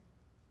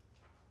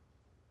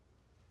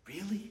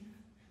 Really?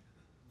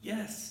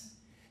 Yes.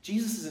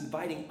 Jesus is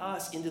inviting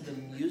us into the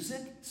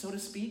music, so to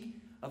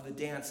speak, of the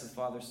dance of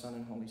Father, Son,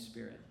 and Holy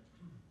Spirit.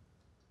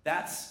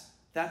 That's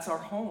our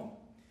home.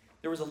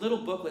 There was a little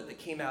booklet that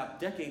came out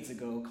decades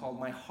ago called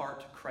My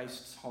Heart,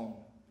 Christ's Home.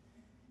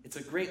 It's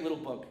a great little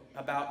book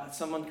about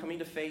someone coming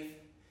to faith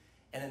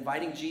and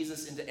inviting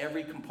Jesus into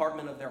every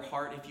compartment of their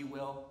heart, if you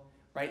will,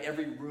 right?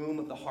 Every room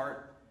of the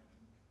heart,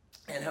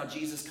 and how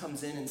Jesus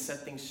comes in and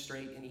set things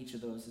straight in each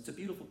of those. It's a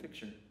beautiful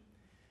picture.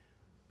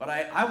 But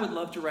I would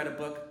love to write a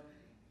book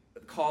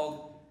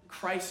called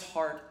Christ's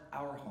heart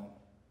our home.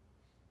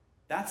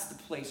 That's the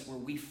place where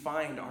we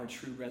find our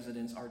true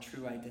residence, our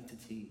true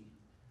identity,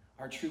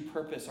 our true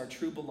purpose, our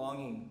true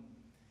belonging,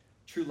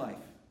 true life.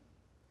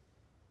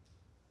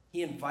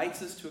 He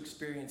invites us to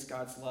experience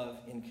God's love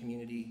in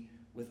community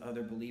with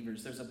other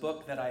believers. There's a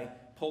book that I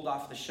pulled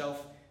off the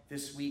shelf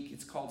this week.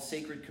 It's called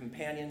Sacred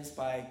Companions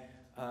by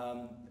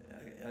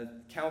a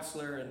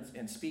counselor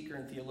and speaker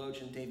and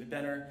theologian, David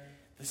Benner.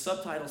 The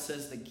subtitle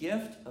says, The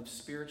Gift of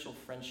Spiritual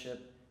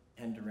Friendship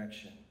and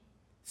Direction.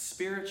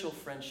 Spiritual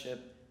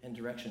friendship and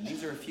direction.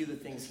 These are a few of the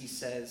things he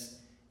says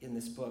in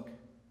this book.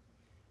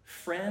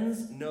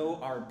 Friends know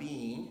our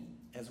being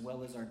as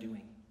well as our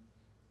doing.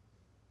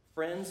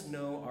 Friends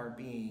know our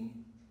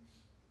being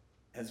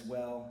as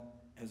well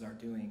as our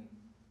doing.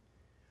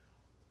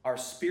 Our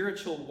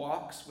spiritual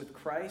walks with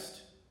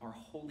Christ are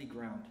holy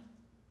ground,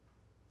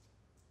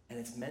 and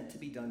it's meant to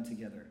be done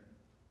together.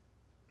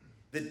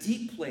 The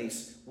deep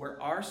place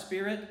where our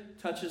spirit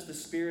touches the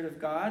Spirit of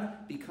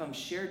God becomes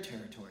shared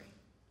territory.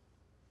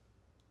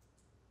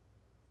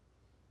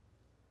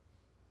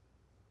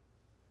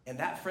 And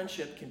that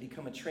friendship can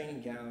become a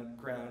training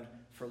ground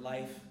for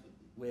life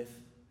with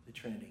the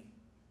Trinity.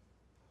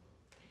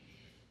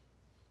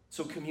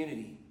 So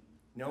community,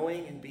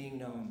 knowing and being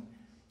known.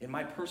 In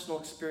my personal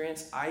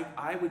experience,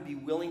 I would be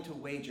willing to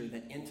wager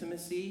that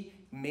intimacy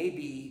may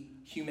be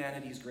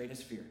humanity's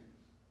greatest fear.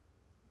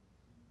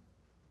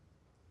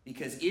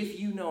 Because if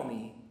you know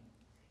me,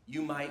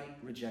 you might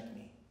reject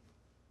me.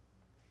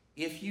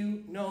 If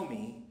you know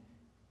me,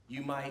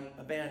 you might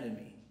abandon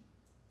me.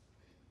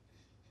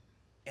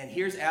 And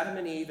here's Adam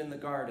and Eve in the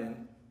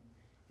garden,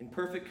 in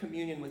perfect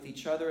communion with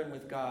each other and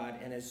with God,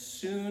 and as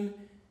soon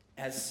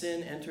as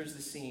sin enters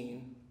the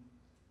scene,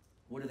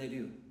 what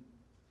do?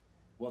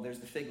 Well, there's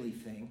the fig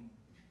leaf thing,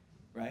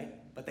 right?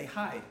 But they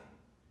hide.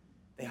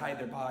 They hide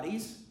their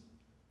bodies,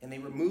 and they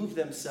remove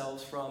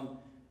themselves from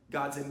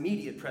God's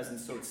immediate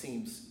presence, so it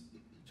seems,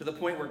 to the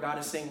point where God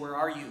is saying, where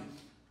are you?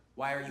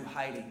 Why are you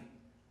hiding?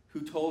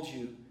 Who told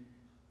you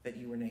that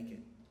you were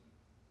naked?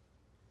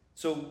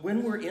 So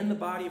when we're in the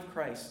body of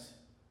Christ,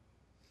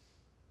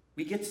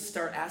 we get to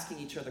start asking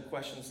each other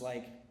questions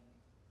like,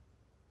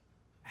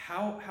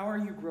 how are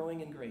you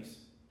growing in grace?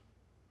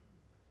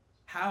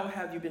 How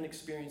have you been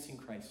experiencing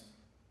Christ?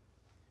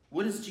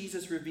 What is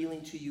Jesus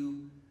revealing to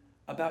you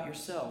about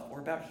yourself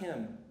or about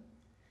him?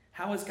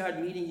 How is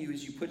God meeting you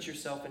as you put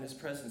yourself in his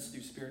presence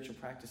through spiritual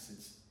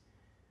practices?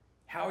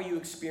 How are you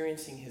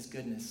experiencing his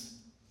goodness?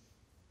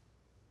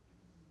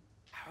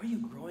 How are you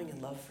growing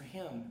in love for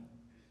him?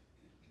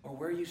 Or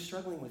where are you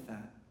struggling with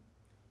that?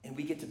 And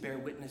we get to bear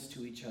witness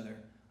to each other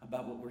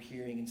about what we're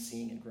hearing and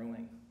seeing and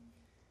growing.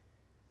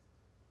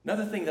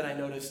 Another thing that I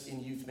noticed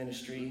in youth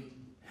ministry,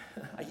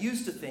 I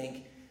used to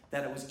think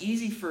that it was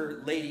easy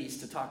for ladies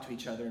to talk to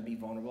each other and be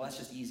vulnerable. That's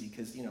just easy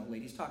because,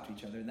 ladies talk to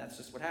each other and that's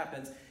just what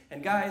happens.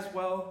 And guys,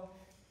 well,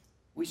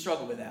 we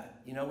struggle with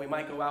that. We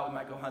might go out, we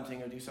might go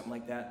hunting or do something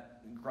like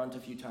that, grunt a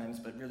few times,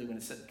 but really when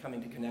it's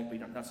coming to connect, we're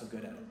not so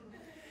good at it.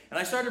 And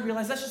I started to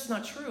realize that's just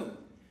not true.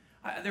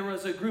 There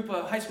was a group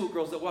of high school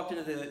girls that walked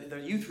into the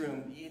youth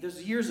room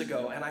this years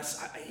ago, and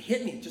it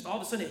hit me. Just all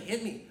of a sudden it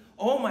hit me.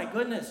 Oh my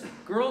goodness,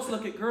 girls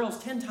look at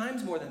girls 10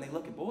 times more than they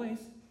look at boys.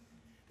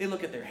 They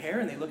look at their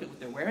hair, and they look at what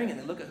they're wearing, and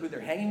they look at who they're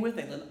hanging with.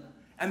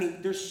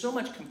 There's so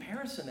much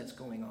comparison that's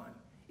going on.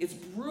 It's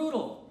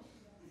brutal.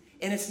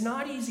 And it's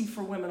not easy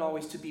for women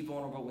always to be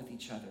vulnerable with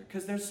each other,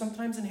 because there's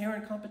sometimes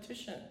inherent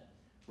competition,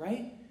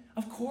 right?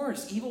 Of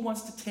course, evil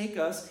wants to take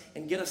us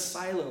and get us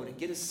siloed and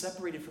get us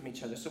separated from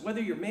each other. So whether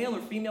you're male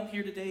or female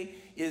here today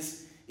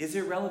is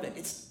irrelevant.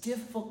 It's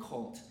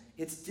difficult.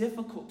 It's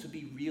difficult to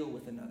be real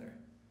with another.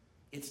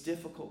 It's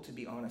difficult to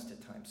be honest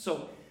at times.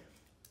 So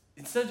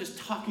instead of just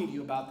talking to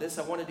you about this,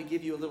 I wanted to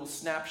give you a little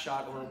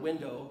snapshot or a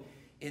window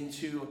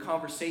into a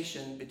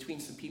conversation between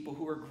some people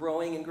who are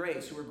growing in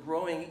grace, who are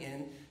growing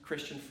in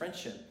Christian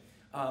friendship.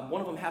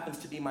 One of them happens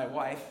to be my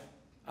wife.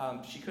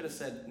 She could have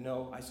said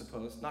no, I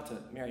suppose, not to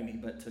marry me,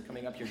 but to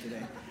coming up here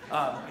today.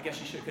 I guess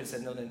she could have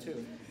said no then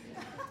too.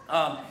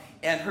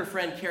 And her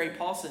friend Carrie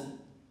Paulson,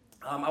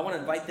 I want to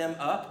invite them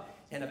up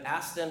and have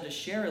asked them to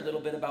share a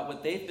little bit about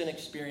what they've been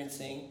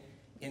experiencing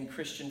in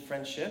Christian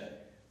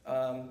friendship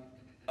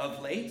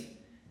of late.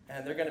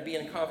 And they're going to be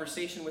in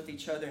conversation with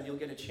each other, and you'll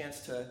get a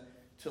chance to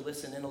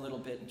listen in a little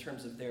bit in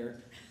terms of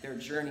their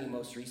journey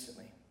most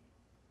recently.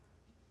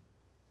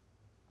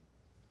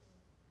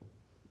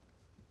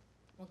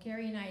 Well,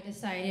 Carrie and I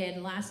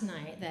decided last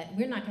night that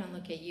we're not going to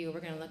look at you, we're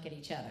going to look at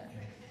each other.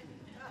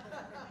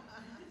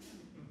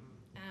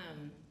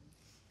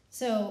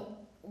 So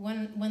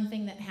one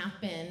thing that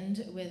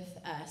happened with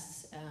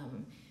us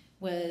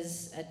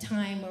was a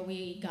time where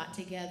we got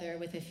together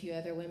with a few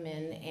other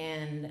women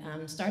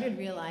and started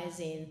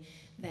realizing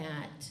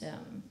that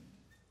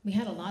we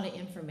had a lot of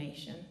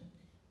information,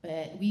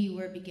 but we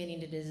were beginning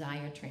to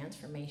desire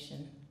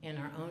transformation in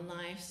our own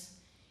lives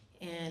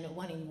and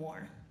wanting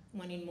more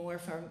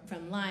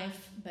from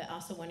life, but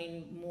also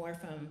wanting more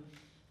from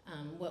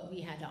what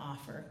we had to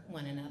offer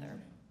one another.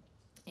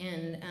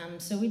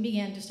 And so we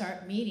began to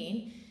start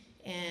meeting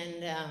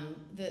And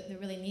the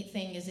really neat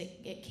thing is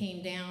it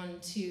came down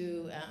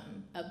to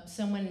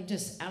someone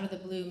just out of the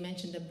blue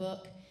mentioned a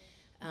book,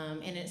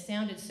 and it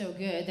sounded so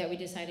good that we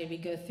decided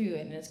we'd go through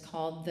it, and it's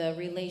called The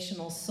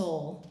Relational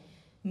Soul,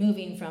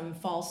 Moving from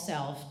False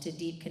Self to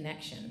Deep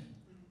Connection.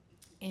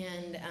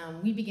 And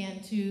we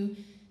began to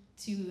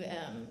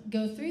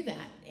go through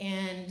that,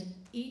 and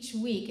each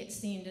week it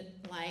seemed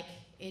like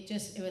it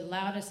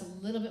allowed us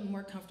a little bit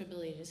more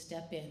comfortability to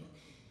step in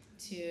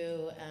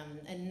to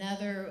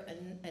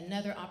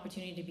another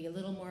opportunity to be a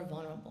little more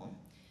vulnerable.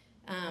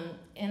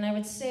 And I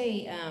would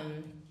say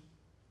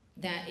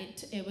that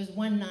it was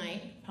one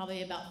night,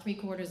 probably about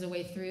 3/4 of the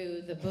way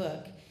through the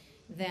book,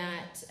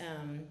 that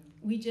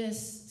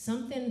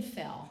something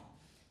fell.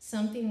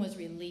 Something was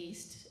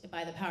released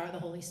by the power of the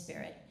Holy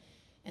Spirit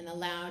and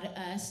allowed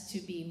us to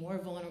be more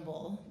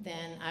vulnerable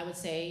than I would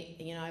say,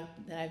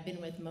 that I've been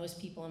with most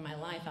people in my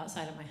life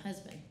outside of my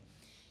husband.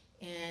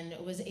 And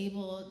was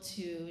able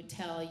to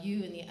tell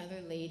you and the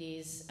other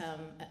ladies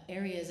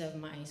areas of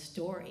my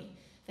story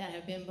that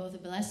have been both a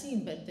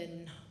blessing but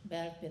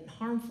have been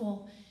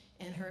harmful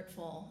and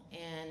hurtful.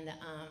 And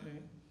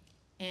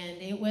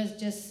it was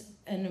just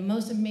the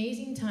most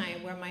amazing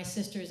time where my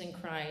sisters in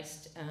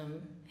Christ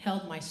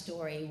held my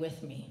story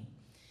with me.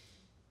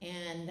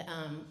 And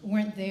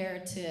weren't there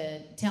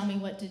to tell me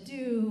what to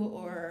do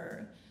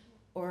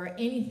or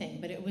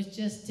anything, but it was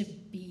just to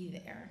be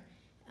there.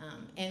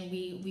 And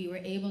we were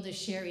able to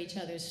share each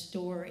other's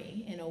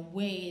story in a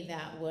way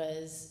that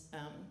was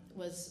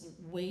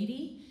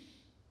weighty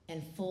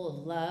and full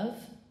of love,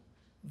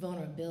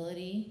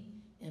 vulnerability,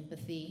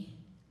 empathy,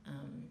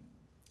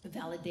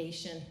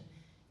 validation,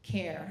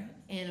 care,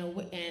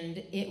 and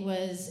it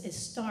was a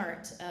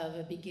start of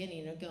a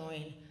beginning of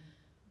going,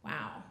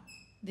 wow,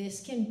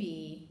 this can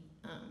be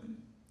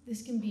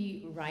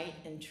right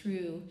and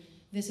true.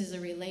 This is a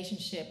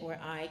relationship where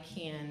I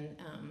can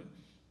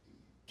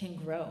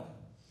grow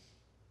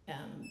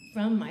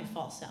from my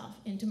false self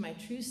into my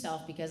true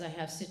self, because I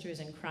have sisters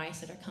in Christ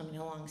that are coming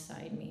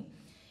alongside me.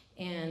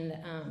 And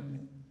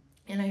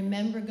I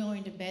remember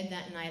going to bed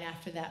that night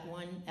after that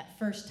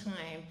first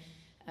time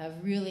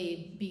of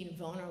really being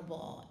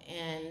vulnerable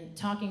and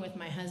talking with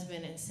my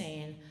husband and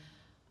saying,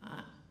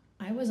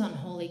 I was on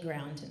holy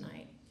ground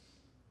tonight.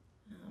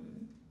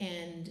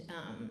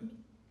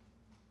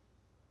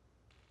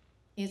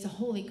 It's a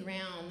holy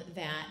ground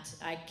that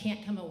I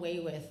can't come away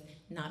with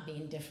not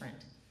being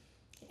different.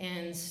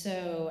 And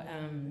so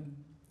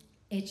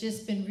it's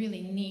just been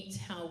really neat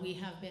how we've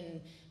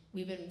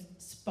been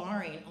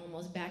sparring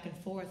almost back and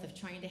forth of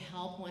trying to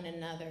help one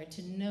another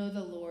to know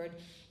the Lord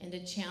and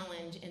to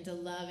challenge and to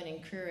love and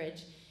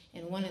encourage.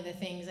 And one of the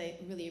things I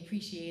really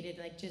appreciated,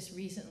 like just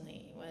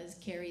recently, was,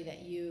 Carrie,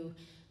 that you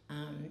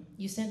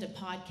sent a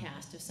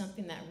podcast of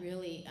something that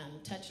really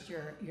touched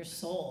your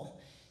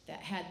soul, that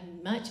had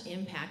much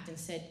impact, and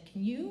said,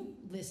 can you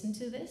listen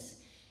to this?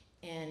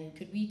 And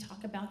could we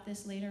talk about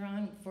this later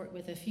on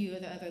with a few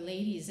of the other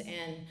ladies?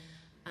 And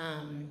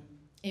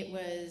it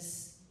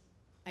was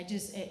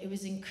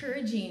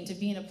encouraging to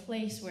be in a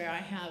place where I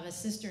have a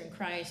sister in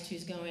Christ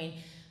who's going,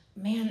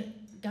 man,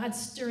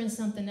 God's stirring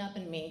something up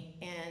in me,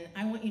 and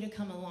I want you to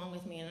come along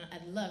with me, and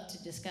I'd love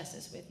to discuss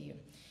this with you.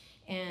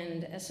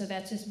 And so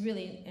that's just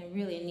really,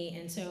 really neat.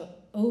 And so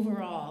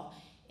overall,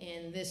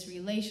 in this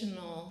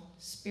relational,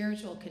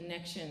 spiritual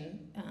connection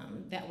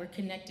that we're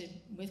connected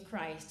with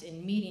Christ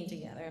and meeting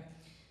together,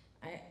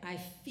 I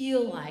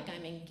feel like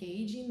I'm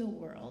engaging the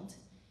world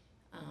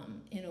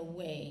in a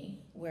way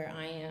where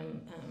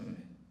I'm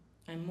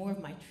more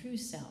of my true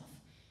self,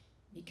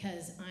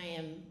 because I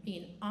am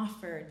being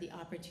offered the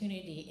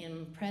opportunity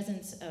in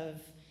presence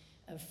of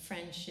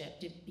friendship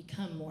to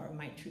become more of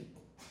my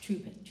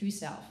true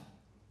self.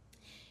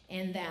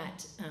 And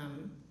that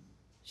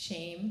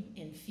shame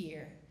and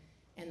fear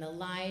and the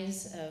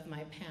lies of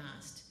my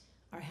past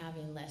are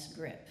having less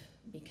grip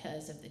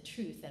because of the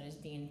truth that is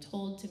being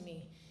told to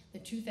me, the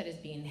truth that is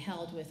being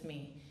held with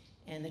me,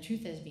 and the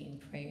truth that is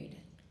being prayed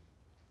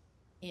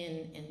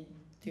in and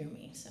through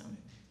me. So.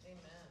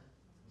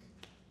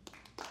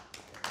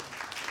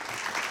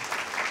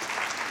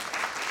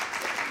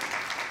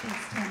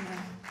 Thanks,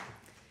 Tanya.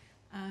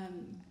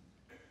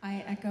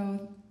 I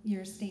echo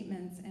your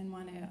statements and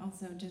want to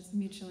also just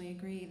mutually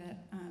agree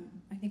that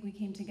I think we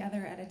came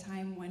together at a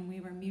time when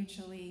we were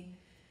mutually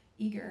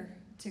eager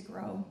to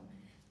grow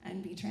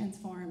and be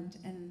transformed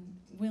and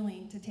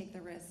willing to take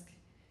the risk,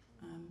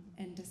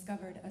 and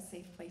discovered a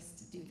safe place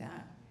to do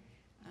that.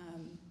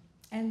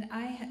 And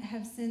I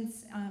have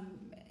since,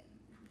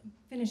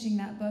 finishing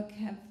that book,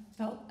 have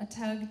felt a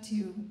tug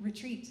to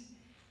retreat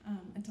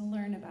and to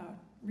learn about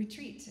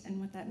retreat and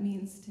what that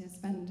means to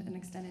spend an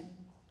extended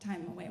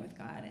time away with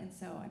God. And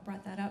so I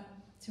brought that up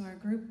to our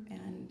group,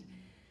 and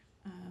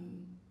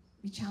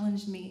you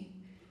challenged me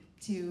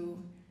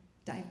to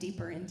dive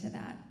deeper into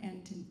that,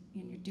 and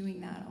you're doing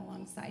that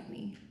alongside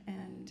me,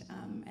 and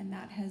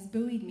that has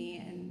buoyed me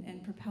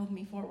and propelled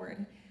me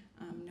forward,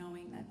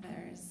 knowing that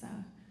there's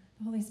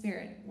the Holy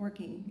Spirit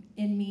working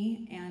in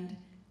me and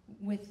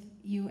with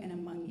you and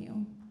among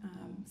you,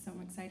 So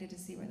I'm excited to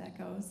see where that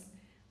goes.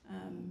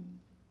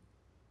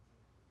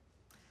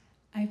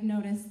 I've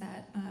noticed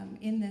that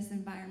in this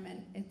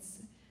environment, it's,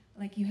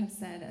 like you have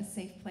said, a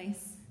safe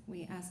place.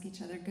 We ask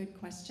each other good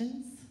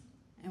questions,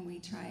 and we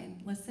try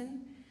and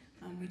listen.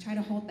 We try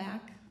to hold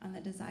back on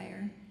the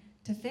desire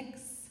to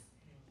fix,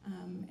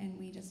 and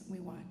we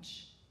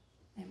watch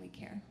and we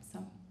care.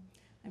 So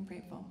I'm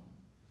grateful.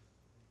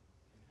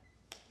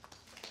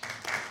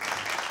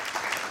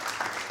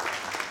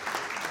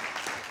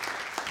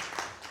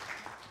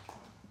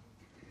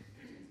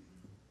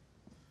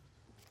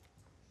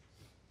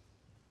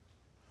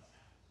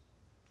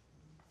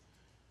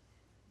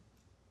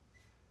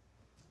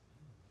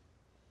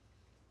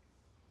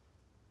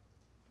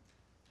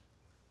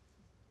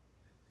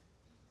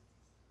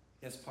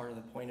 I guess part of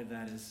the point of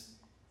that is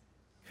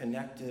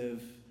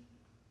connective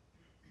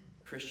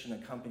Christian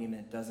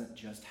accompaniment doesn't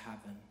just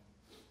happen.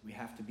 We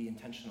have to be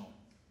intentional.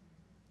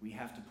 We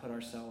have to put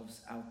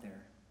ourselves out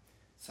there.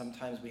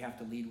 Sometimes we have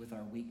to lead with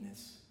our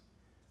weakness.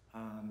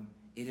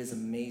 It is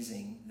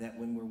amazing that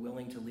when we're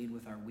willing to lead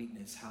with our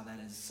weakness, how that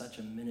is such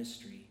a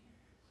ministry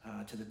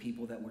to the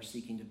people that we're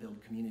seeking to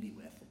build community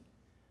with.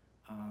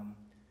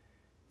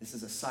 This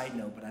is a side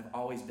note, but I've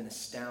always been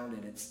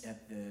astounded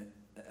at the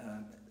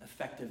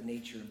effective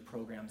nature of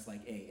programs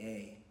like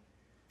AA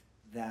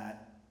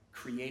that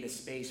create a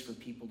space for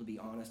people to be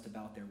honest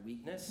about their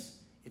weakness.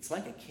 It's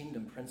like a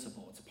kingdom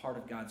principle. It's a part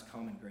of God's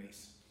common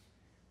grace.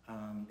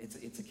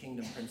 It's a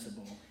kingdom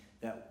principle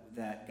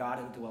that God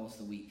indwells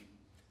the weak.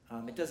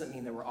 It doesn't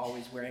mean that we're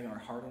always wearing our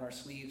heart on our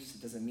sleeves.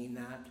 It doesn't mean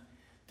that.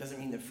 It doesn't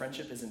mean that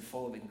friendship isn't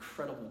full of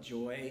incredible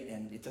joy,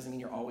 and it doesn't mean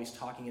you're always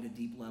talking at a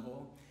deep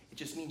level. It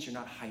just means you're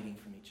not hiding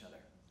from each other,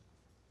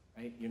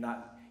 right? You're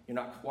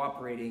not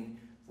cooperating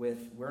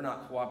with. We're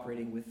not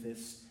cooperating with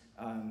this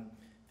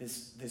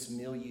this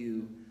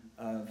milieu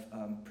of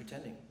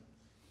pretending.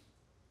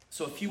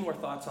 So a few more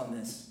thoughts on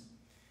this.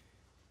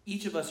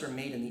 Each of us are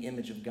made in the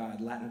image of God.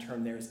 Latin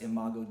term there is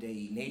imago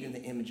Dei, made in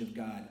the image of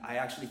God. I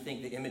actually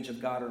think the image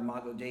of God, or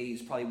imago Dei,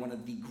 is probably one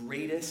of the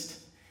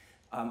greatest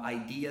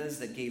ideas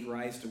that gave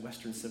rise to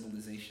Western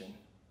civilization.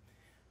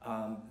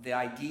 The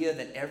idea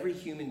that every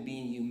human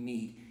being you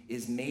meet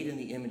is made in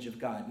the image of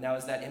God. Now,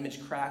 is that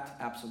image cracked?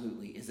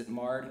 Absolutely. Is it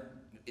marred?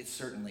 It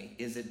certainly.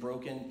 Is it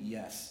broken?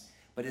 Yes.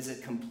 But is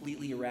it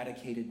completely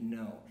eradicated?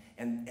 No.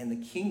 And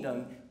the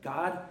kingdom,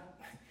 God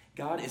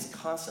is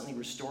constantly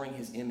restoring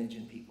his image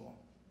in people.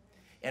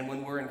 And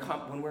when we're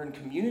in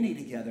community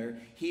together,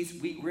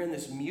 we're in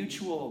this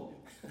mutual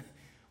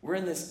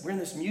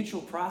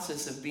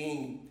process of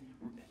being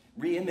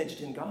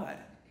re-imaged in God.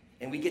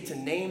 And we get to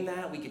name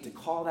that, we get to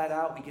call that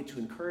out, we get to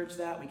encourage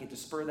that, we get to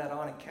spur that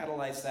on and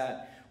catalyze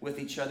that with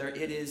each other.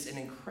 It is an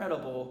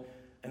incredible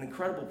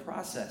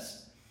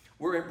process.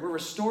 We're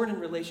restored in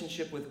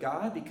relationship with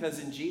God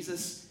because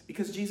Jesus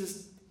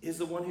is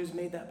the one who's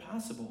made that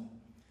possible.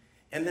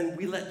 And then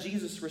we let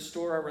Jesus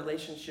restore our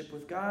relationship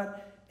with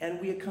God, and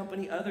we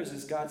accompany others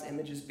as God's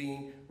image is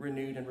being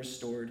renewed and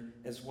restored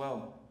as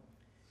well.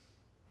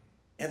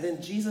 And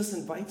then Jesus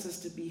invites us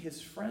to be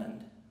his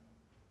friend.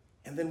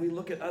 And then we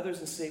look at others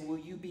and say, will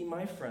you be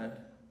my friend?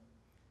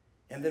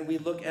 And then we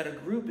look at a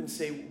group and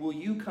say, will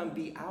you come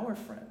be our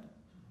friend?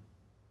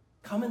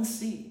 Come and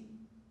see.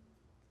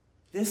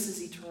 This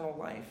is eternal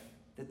life,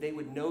 that they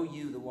would know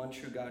you, the one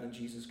true God, and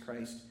Jesus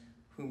Christ,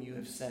 whom you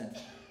have sent.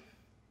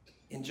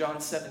 In John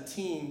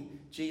 17,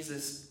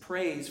 Jesus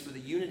prays for the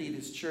unity of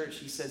his church.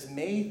 He says,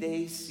 may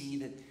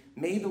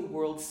the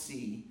world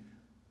see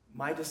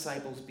my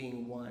disciples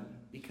being one,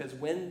 because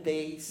when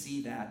they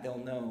see that, they'll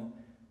know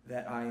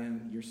that I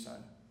am your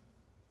son.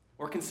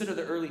 Or consider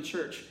the early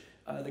church.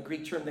 The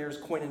Greek term there is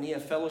koinonia,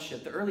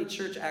 fellowship. The early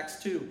church,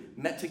 Acts 2,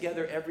 met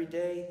together every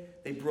day.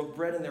 They broke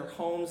bread in their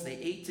homes. They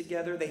ate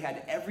together. They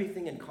had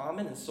everything in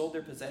common and sold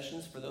their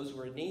possessions for those who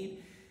were in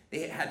need.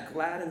 They had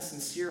glad and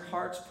sincere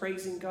hearts,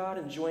 praising God,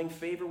 enjoying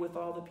favor with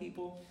all the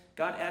people.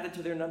 God added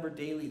to their number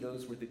daily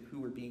those who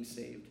were being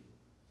saved.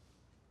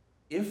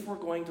 If we're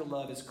going to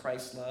love as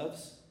Christ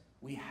loves,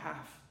 we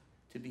have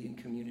to be in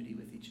community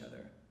with each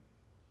other.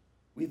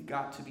 We've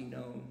got to be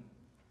known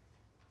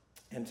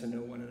and to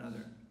know one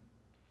another.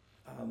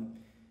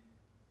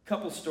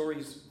 Couple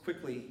stories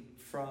quickly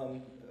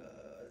from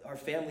our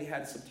family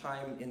had some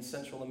time in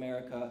Central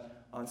America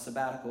on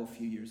sabbatical a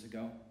few years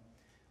ago.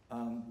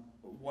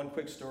 One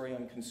quick story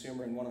on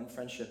consumer and one on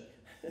friendship.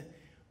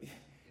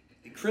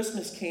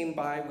 Christmas came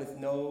by with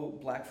no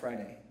Black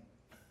Friday.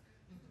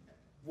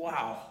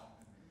 Wow.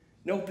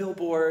 No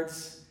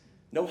billboards,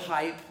 no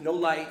hype, no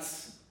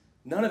lights,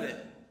 none of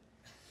it.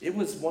 It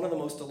was one of the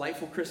most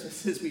delightful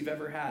Christmases we've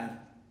ever had.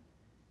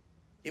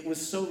 It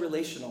was so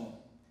relational.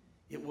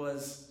 It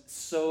was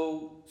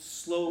so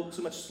slow,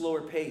 so much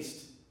slower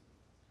paced.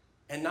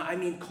 And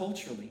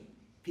culturally,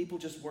 people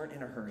just weren't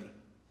in a hurry.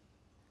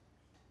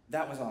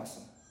 That was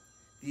awesome.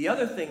 The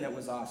other thing that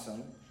was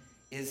awesome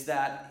is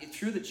that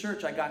through the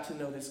church, I got to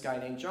know this guy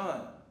named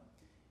John.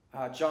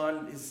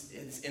 John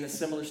is in a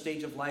similar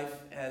stage of life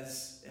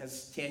as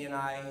Tanya and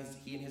I.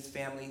 He and his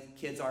family,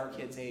 kids our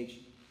kids' age.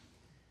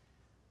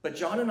 But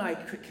John and I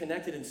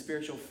connected in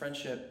spiritual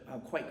friendship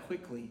quite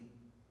quickly.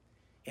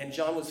 And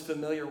John was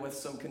familiar with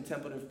some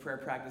contemplative prayer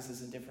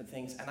practices and different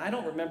things. And I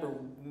don't remember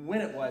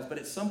when it was, but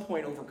at some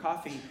point over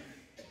coffee,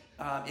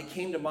 it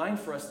came to mind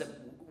for us that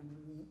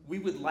we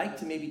would like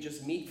to maybe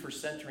just meet for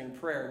centering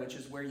prayer, which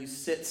is where you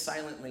sit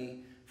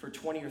silently for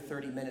 20 or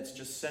 30 minutes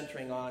just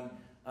centering on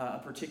a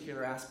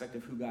particular aspect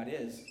of who God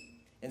is.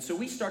 And so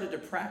we started to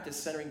practice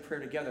centering prayer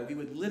together. We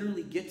would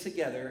literally get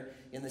together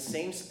in the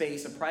same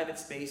space, a private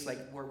space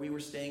like where we were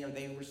staying or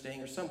they were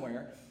staying or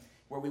somewhere,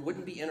 where we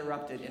wouldn't be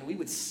interrupted, and we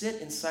would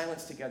sit in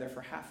silence together for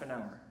half an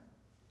hour.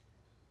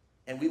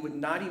 And we would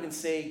not even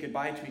say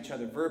goodbye to each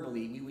other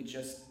verbally. We would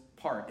just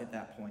part at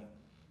that point.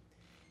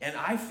 And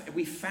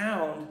we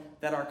found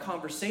that our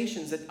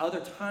conversations at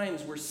other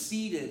times were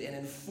seeded and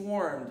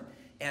informed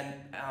and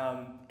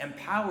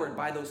empowered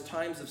by those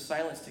times of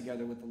silence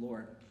together with the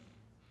Lord.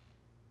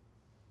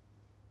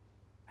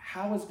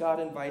 How is God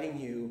inviting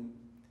you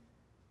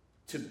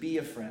to be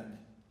a friend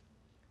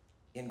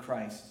in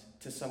Christ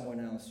to someone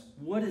else?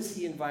 What is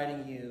he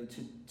inviting you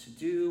to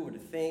do or to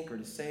think or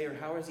to say, or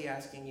how is he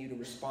asking you to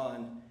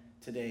respond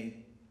today?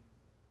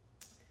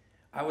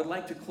 I would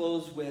like to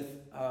close with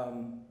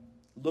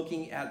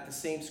looking at the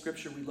same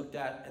scripture we looked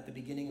at the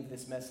beginning of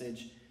this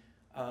message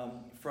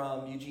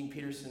from Eugene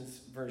Peterson's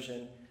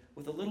version,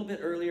 with a little bit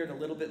earlier and a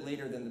little bit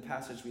later than the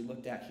passage we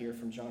looked at here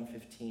from John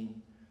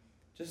 15.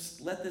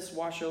 Just let this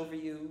wash over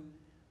you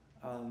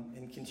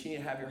and continue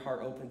to have your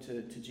heart open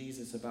to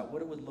Jesus about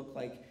what it would look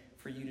like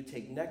for you to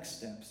take next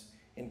steps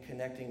in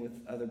connecting with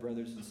other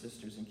brothers and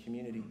sisters in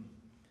community.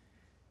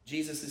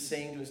 Jesus is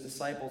saying to his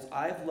disciples,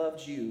 I've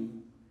loved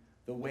you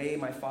the way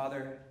my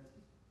Father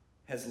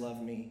has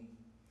loved me.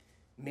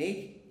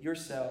 Make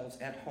yourselves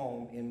at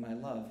home in my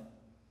love.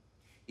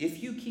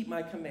 If you keep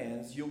my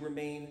commands, you'll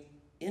remain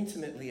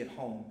intimately at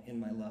home in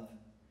my love.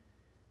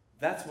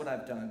 That's what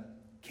I've done.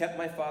 Kept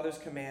my Father's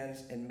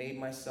commands and made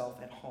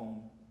myself at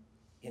home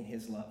in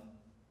his love.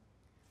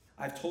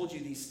 I've told you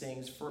these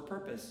things for a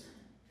purpose,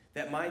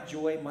 that my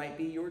joy might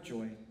be your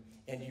joy,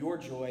 and your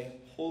joy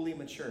wholly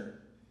mature.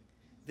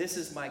 This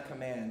is my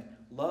command.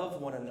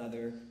 Love one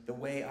another the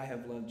way I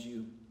have loved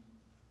you.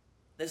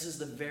 This is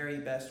the very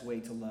best way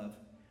to love.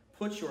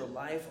 Put your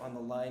life on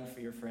the line for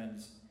your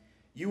friends.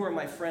 You are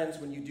my friends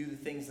when you do the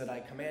things that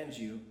I command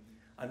you.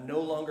 I'm no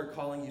longer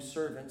calling you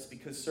servants,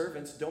 because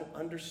servants don't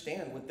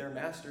understand what their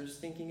master is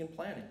thinking and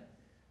planning.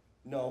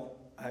 No,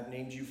 I've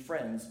named you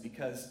friends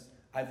because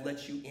I've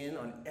let you in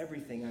on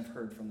everything I've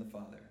heard from the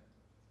Father.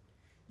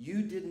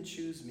 You didn't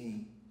choose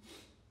me.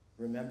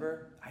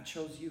 Remember, I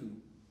chose you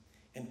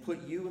and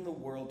put you in the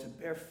world to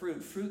bear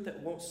fruit that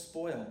won't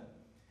spoil.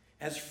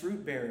 As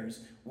fruit bearers,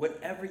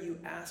 whatever you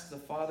ask the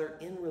Father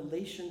in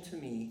relation to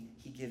me,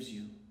 he gives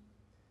you.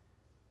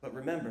 But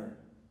remember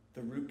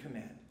the root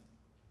command: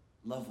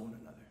 love one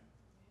another.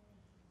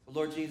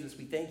 Lord Jesus,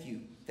 we thank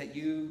you that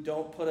you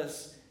don't put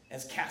us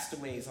as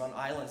castaways on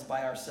islands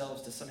by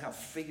ourselves to somehow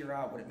figure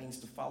out what it means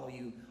to follow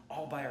you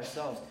all by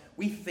ourselves.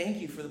 We thank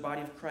you for the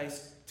body of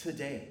Christ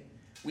today.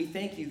 We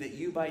thank you that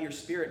you, by your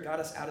Spirit, got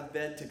us out of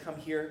bed to come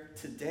here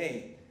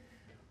today.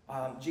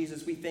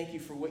 Jesus, we thank you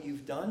for what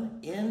you've done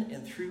in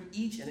and through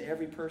each and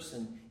every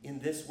person in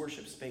this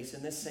worship space,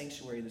 in this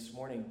sanctuary this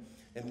morning.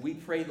 And we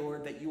pray,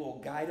 Lord, that you will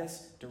guide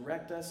us,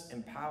 direct us,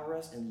 empower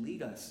us, and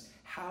lead us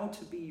how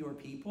to be your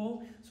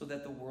people so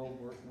that the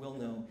world will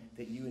know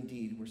that you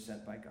indeed were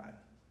sent by God.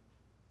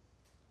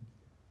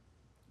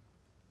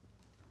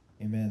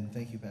 Amen.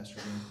 Thank you, Pastor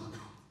Ben.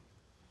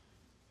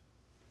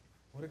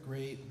 What a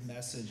great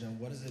message on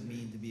what does it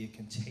mean to be a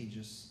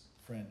contagious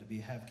friend,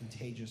 to have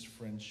contagious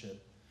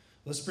friendship.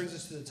 Well, this brings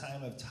us to the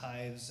time of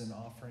tithes and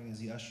offering as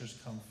the ushers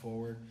come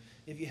forward.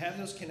 If you have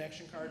those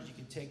connection cards, you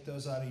can take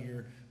those out of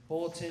your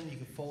bulletin. You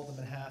can fold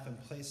them in half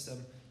and place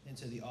them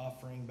into the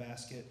offering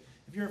basket.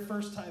 If you're a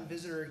first-time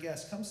visitor or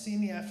guest, come see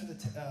me after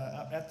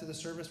the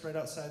service right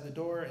outside the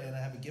door, and I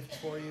have a gift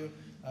for you,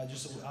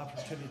 just an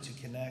opportunity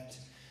to connect.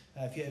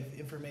 If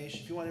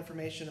you want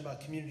information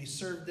about Community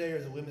Serve Day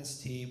or the Women's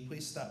Tea,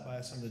 please stop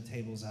by some of the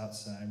tables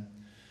outside.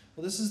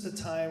 Well, this is the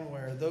time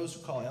where those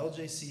who call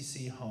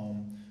LJCC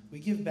home, we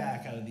give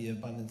back out of the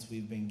abundance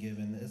we've been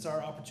given. It's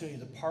our opportunity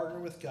to partner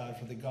with God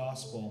for the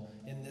gospel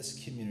in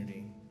this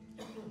community.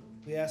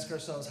 We ask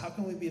ourselves, how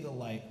can we be the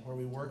light where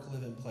we work,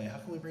 live, and play? How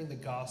can we bring the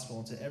gospel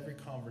into every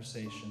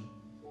conversation?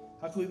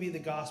 How can we be the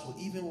gospel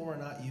even when we're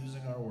not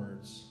using our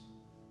words?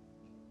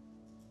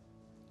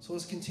 So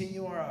let's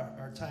continue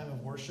our time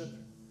of worship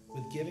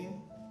with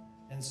giving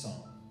and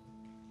song.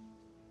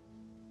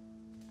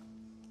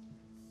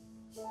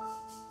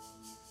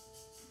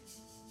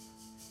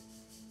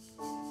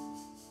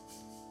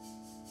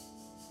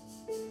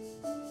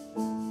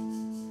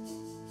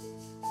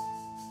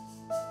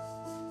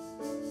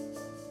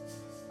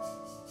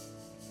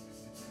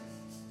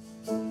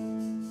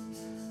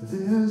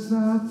 There's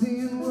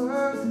nothing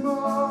worth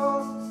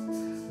more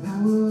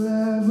that will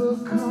ever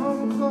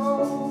come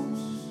close.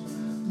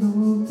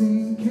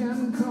 Nothing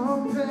can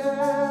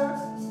compare.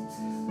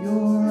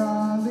 You're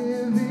our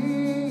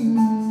living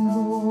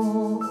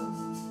hope.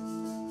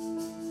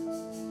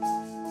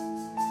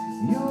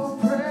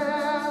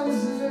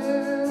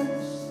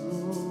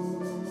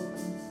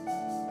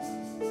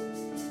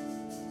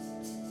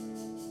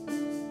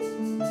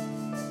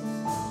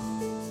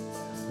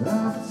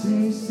 I've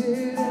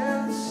tasted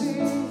and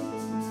seen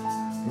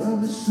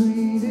of the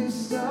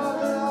sweetest of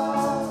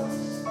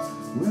loves,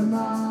 where my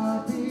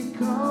heart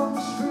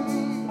becomes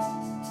free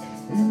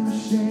and the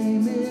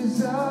shame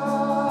is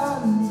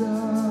undone.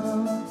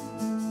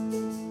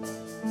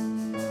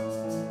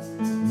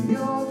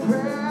 Your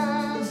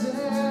presence,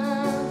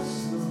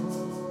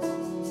 Lord.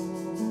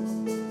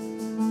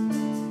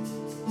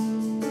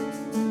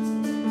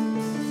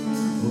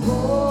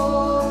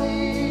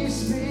 Holy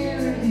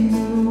Spirit,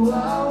 you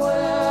are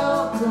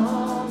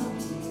welcome.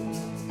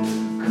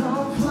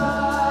 Come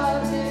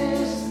flood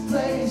this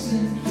place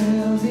and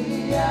fill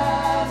the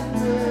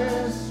atmosphere.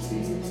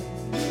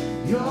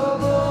 Your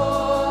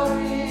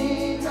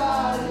glory,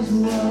 God, is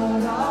what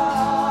our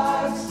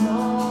hearts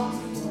long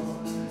for.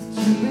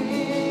 To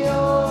be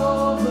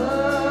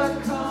overcome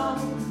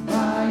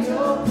by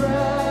your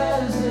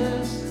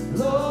presence,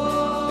 Lord.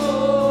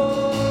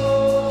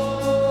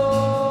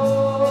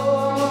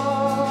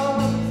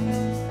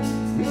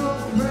 Your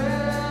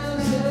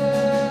presence,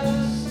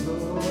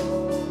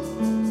 Lord.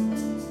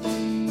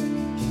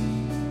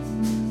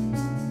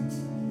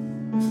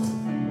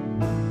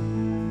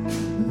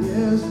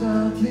 There's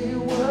nothing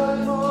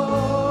worth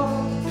more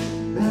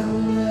that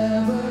will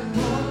ever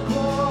come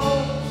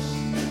close.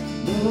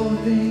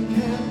 Nothing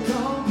can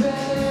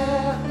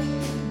compare.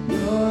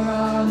 You're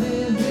our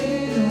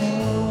living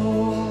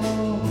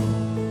hope.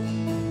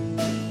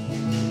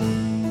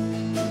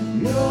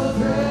 Your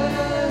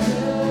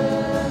presence,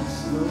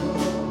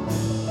 Lord.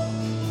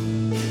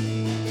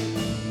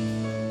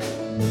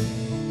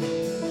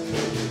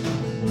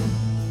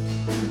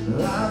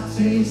 I've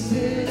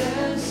tasted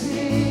and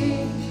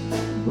seen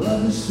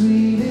of the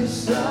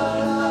sweetest of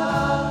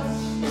loves,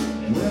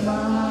 where my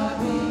heart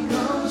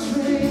becomes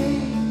free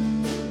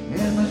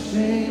and my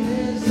shame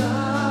is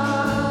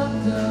undone.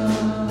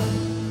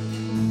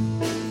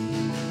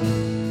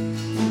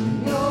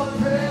 Your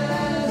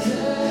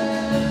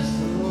presence,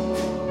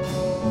 Lord.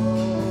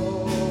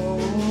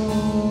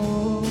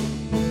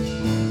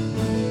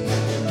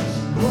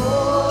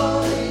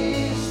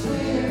 Holy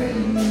Spirit,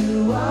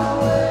 you are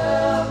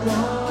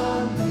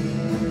welcome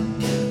here.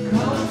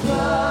 Come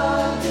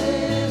flood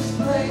this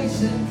place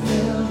and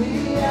fill the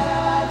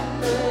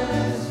atmosphere.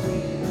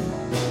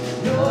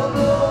 Your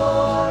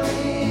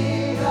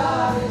glory,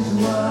 God, is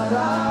what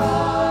our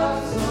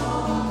hearts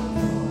long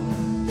for.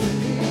 To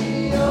be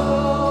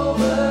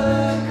overcome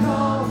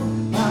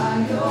by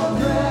your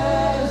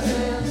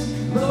presence,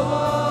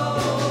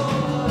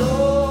 Lord.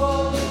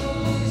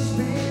 Holy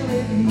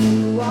Spirit,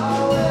 you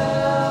are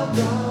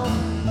welcome.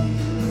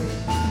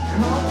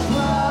 Come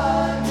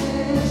flood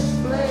this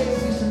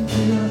place and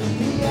fill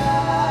the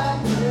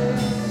atmosphere.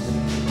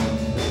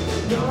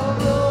 Your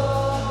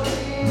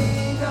glory,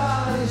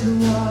 God, is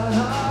what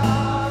our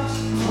hearts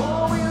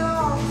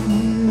long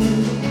for.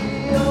 To be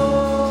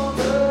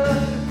overcome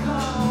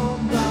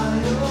by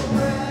your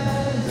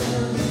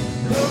presence,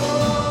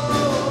 Lord.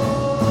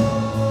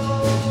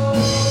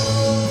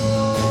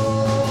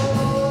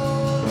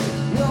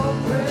 Your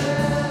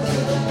presence,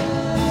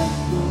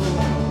 Lord.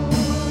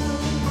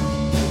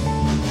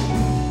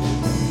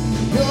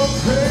 Your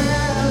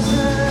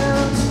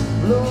presence,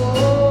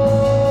 Lord.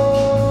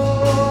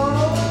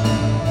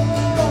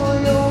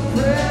 Your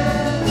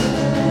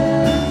presence,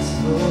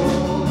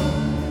 Lord.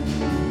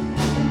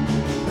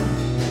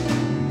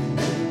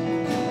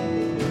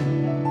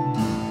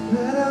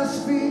 Let us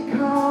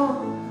become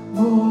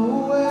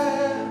more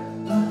aware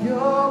of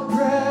your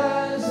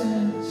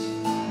presence.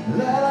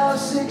 Let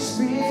us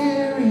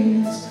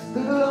experience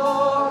the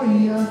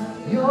glory of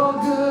your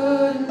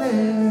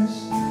goodness.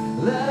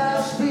 Let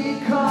us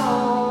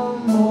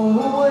become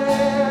more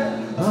aware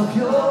of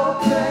your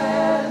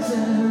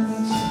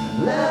presence.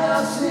 Let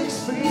us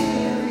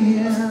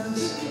experience.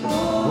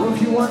 Or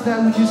if you want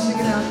that, would you sing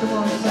it out? Come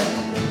on, say.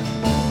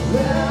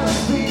 Let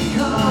us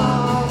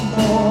become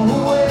more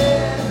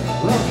aware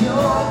of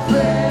your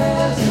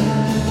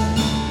presence.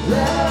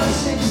 Let us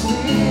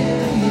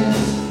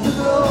experience the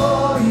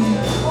glory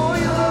of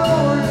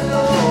your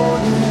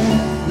glory.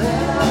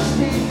 Let us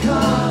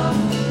become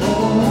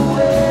more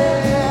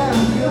aware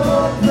of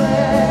your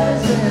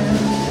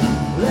presence.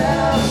 Let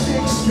us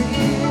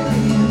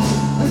experience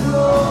the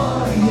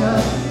glory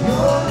of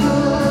your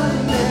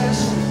goodness,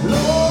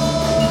 Lord.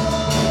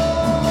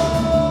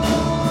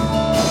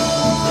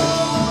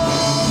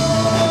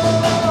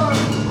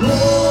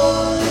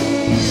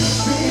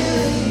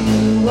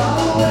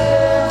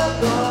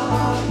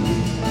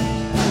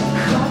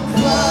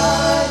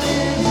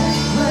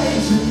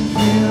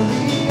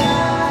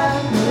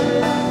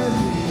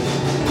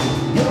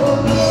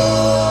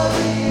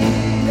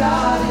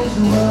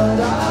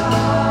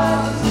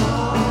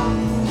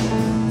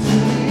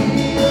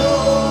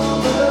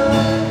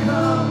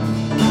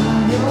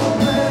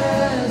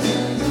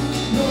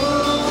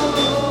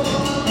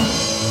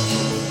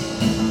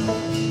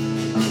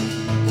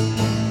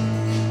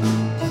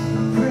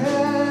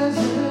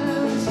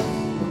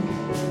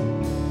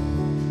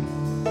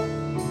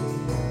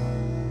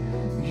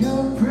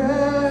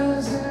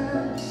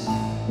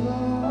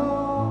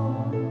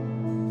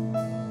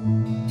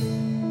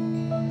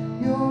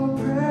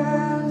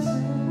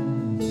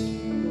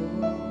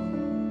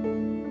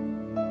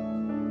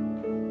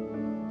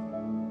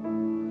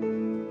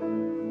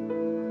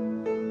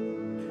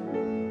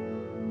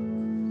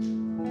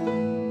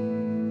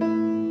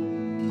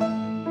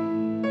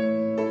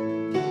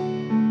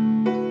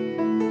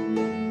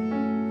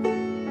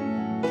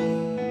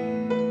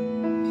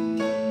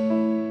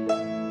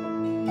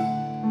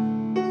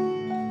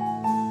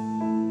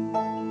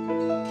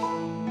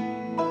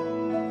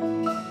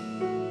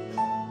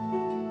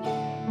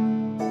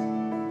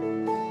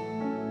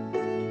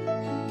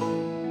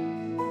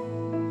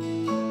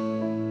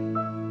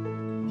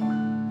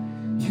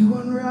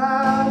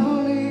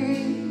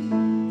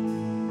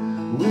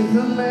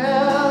 with a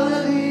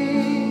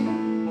melody.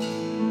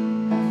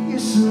 You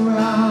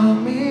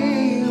surround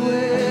me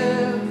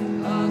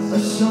with a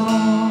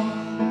song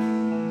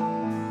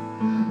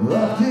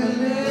of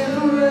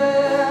deliverance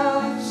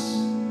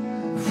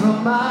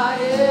from my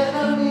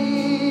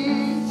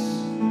enemies,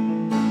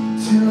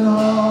 till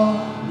all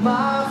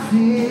my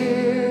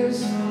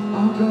fears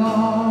are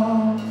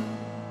gone.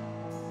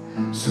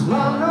 So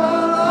I'm no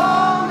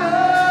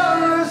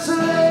longer a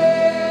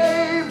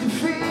slave to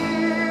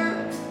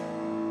fear,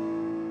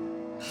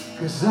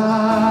 'cause I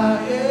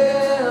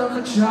am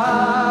a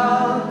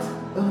child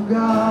of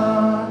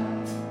God.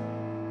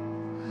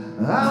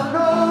 I'm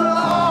no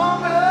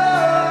longer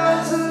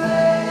a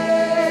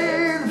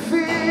slave to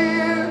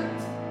fear,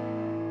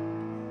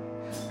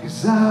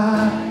 'cause I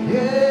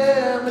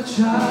am a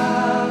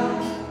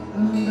child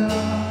of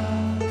God.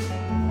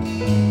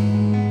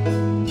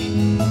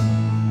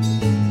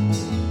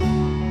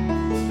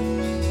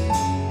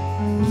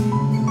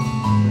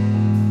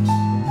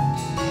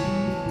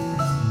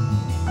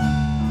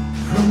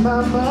 From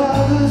my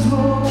mother's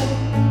womb,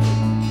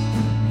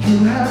 you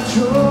have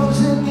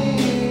chosen me.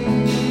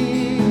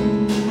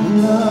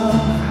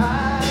 Love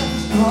has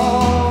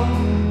called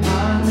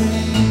my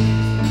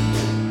name.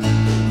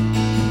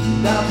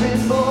 And I've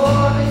been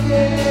born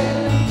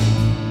again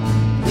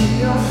in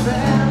your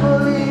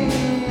family.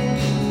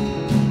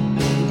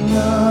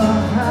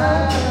 Love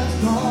has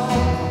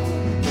called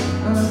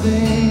my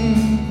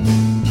name.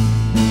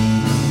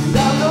 And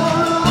I'm no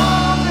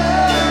longer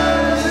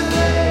a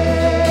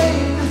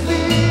slave to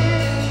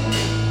fear.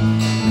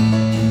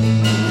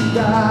 And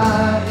I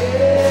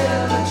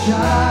am a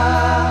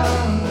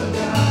child of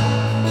God.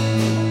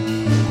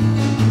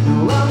 No,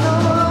 I'm no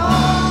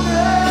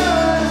longer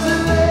a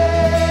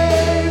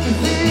slave to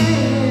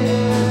fear.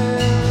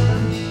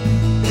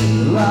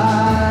 I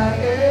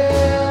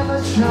am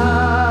a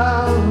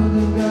child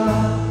of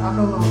God. I'm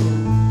no longer.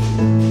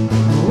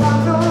 Oh, I'm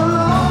no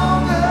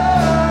longer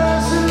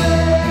a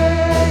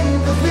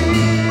slave to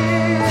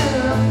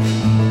fear.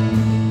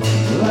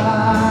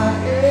 I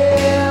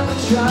am a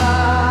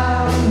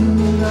child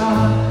of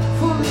God.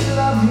 Fully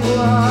love you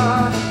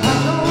are. I'm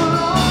no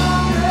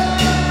longer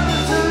a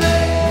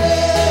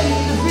slave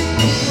to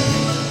fear.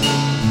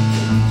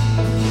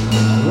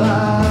 I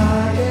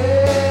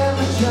am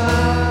a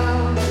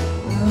child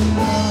of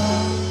God.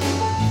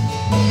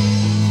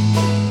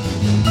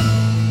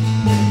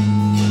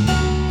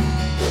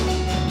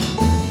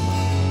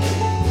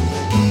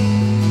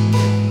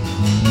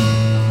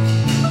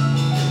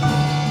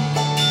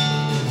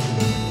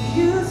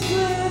 You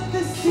split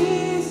the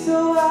sea so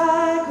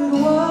I could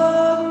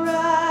walk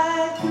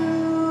right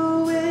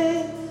through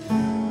it.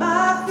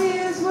 My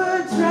fears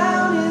were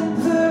drowned in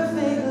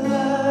perfect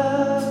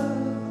love.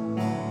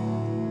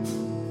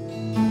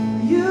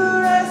 You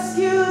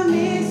rescued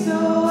me so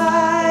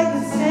I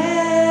could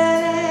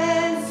stand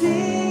and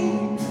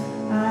sing.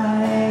 I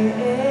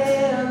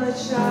am a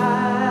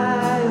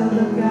child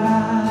of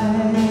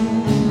God.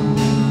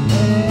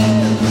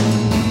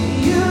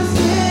 You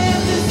split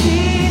the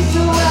sea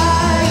so I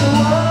could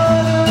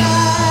walk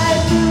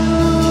right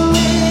through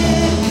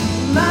it.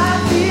 My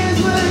fears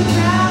were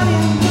drowned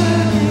in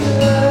perfect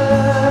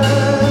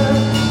love.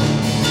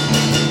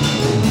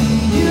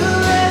 You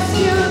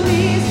rescued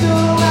me so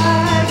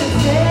I could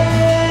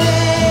stand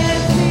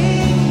and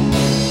sing.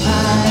 I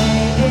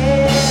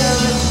am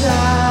a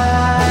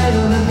child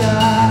of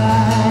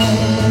God.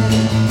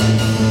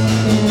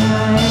 And I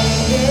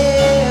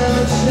am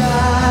a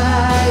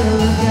child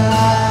of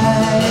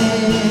God.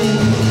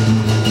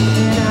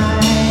 And I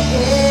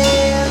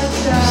am a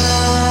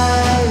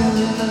child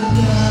of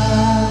God.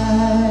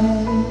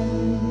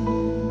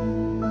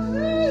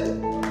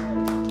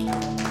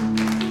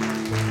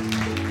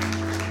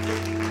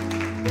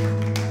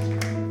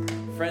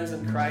 Friends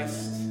in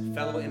Christ,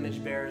 fellow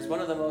image bearers, one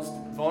of the most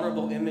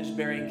vulnerable image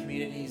bearing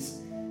communities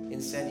in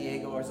San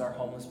Diego is our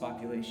homeless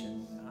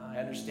population. I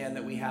understand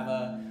that we have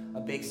a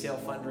bake sale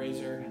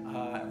fundraiser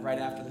right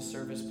after the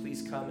service.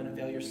 Please come and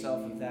avail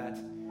yourself of that.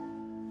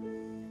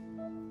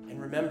 And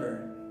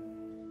remember,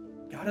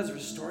 God is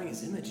restoring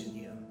his image in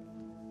you,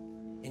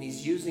 and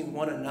he's using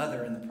one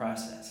another in the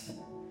process.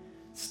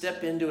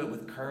 Step into it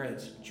with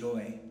courage,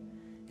 joy.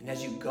 And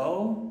as you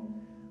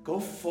go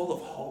full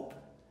of hope,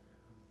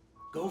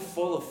 go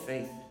full of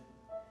faith,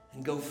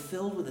 and go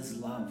filled with his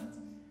love.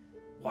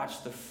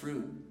 Watch the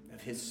fruit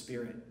of his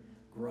Spirit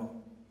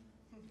grow.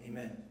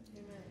 Amen.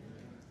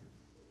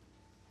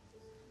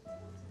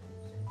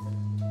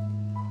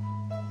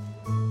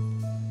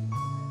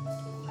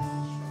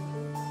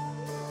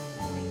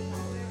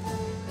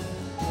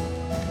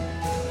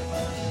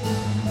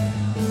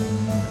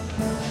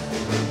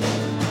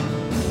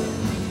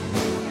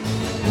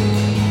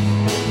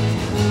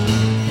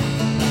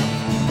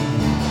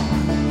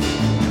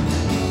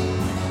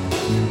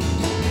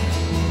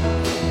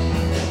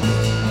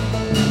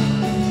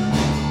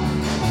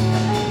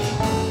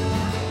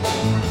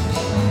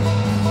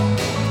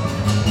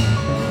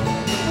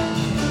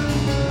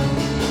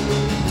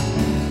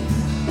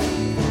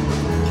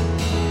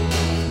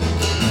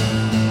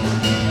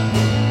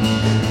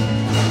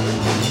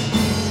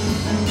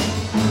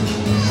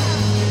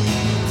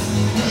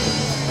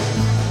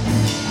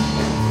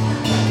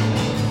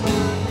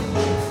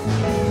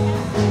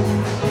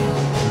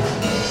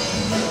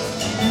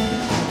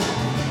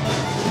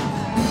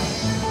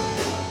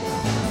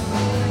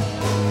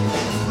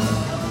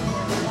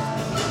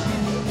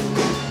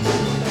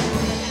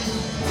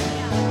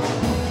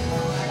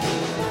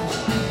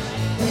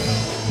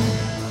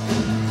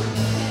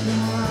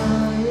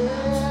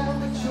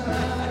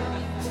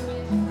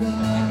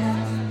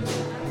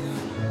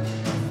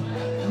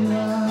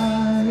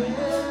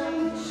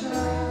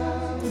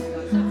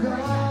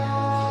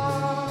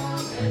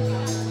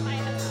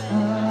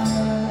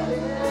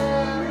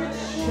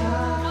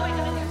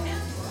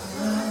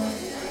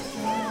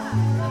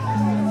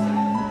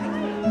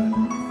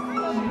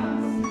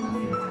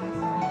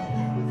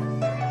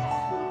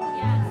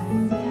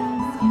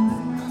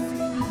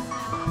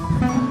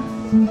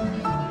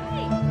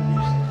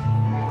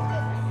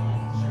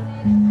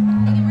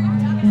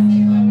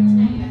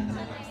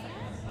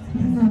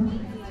 Yes.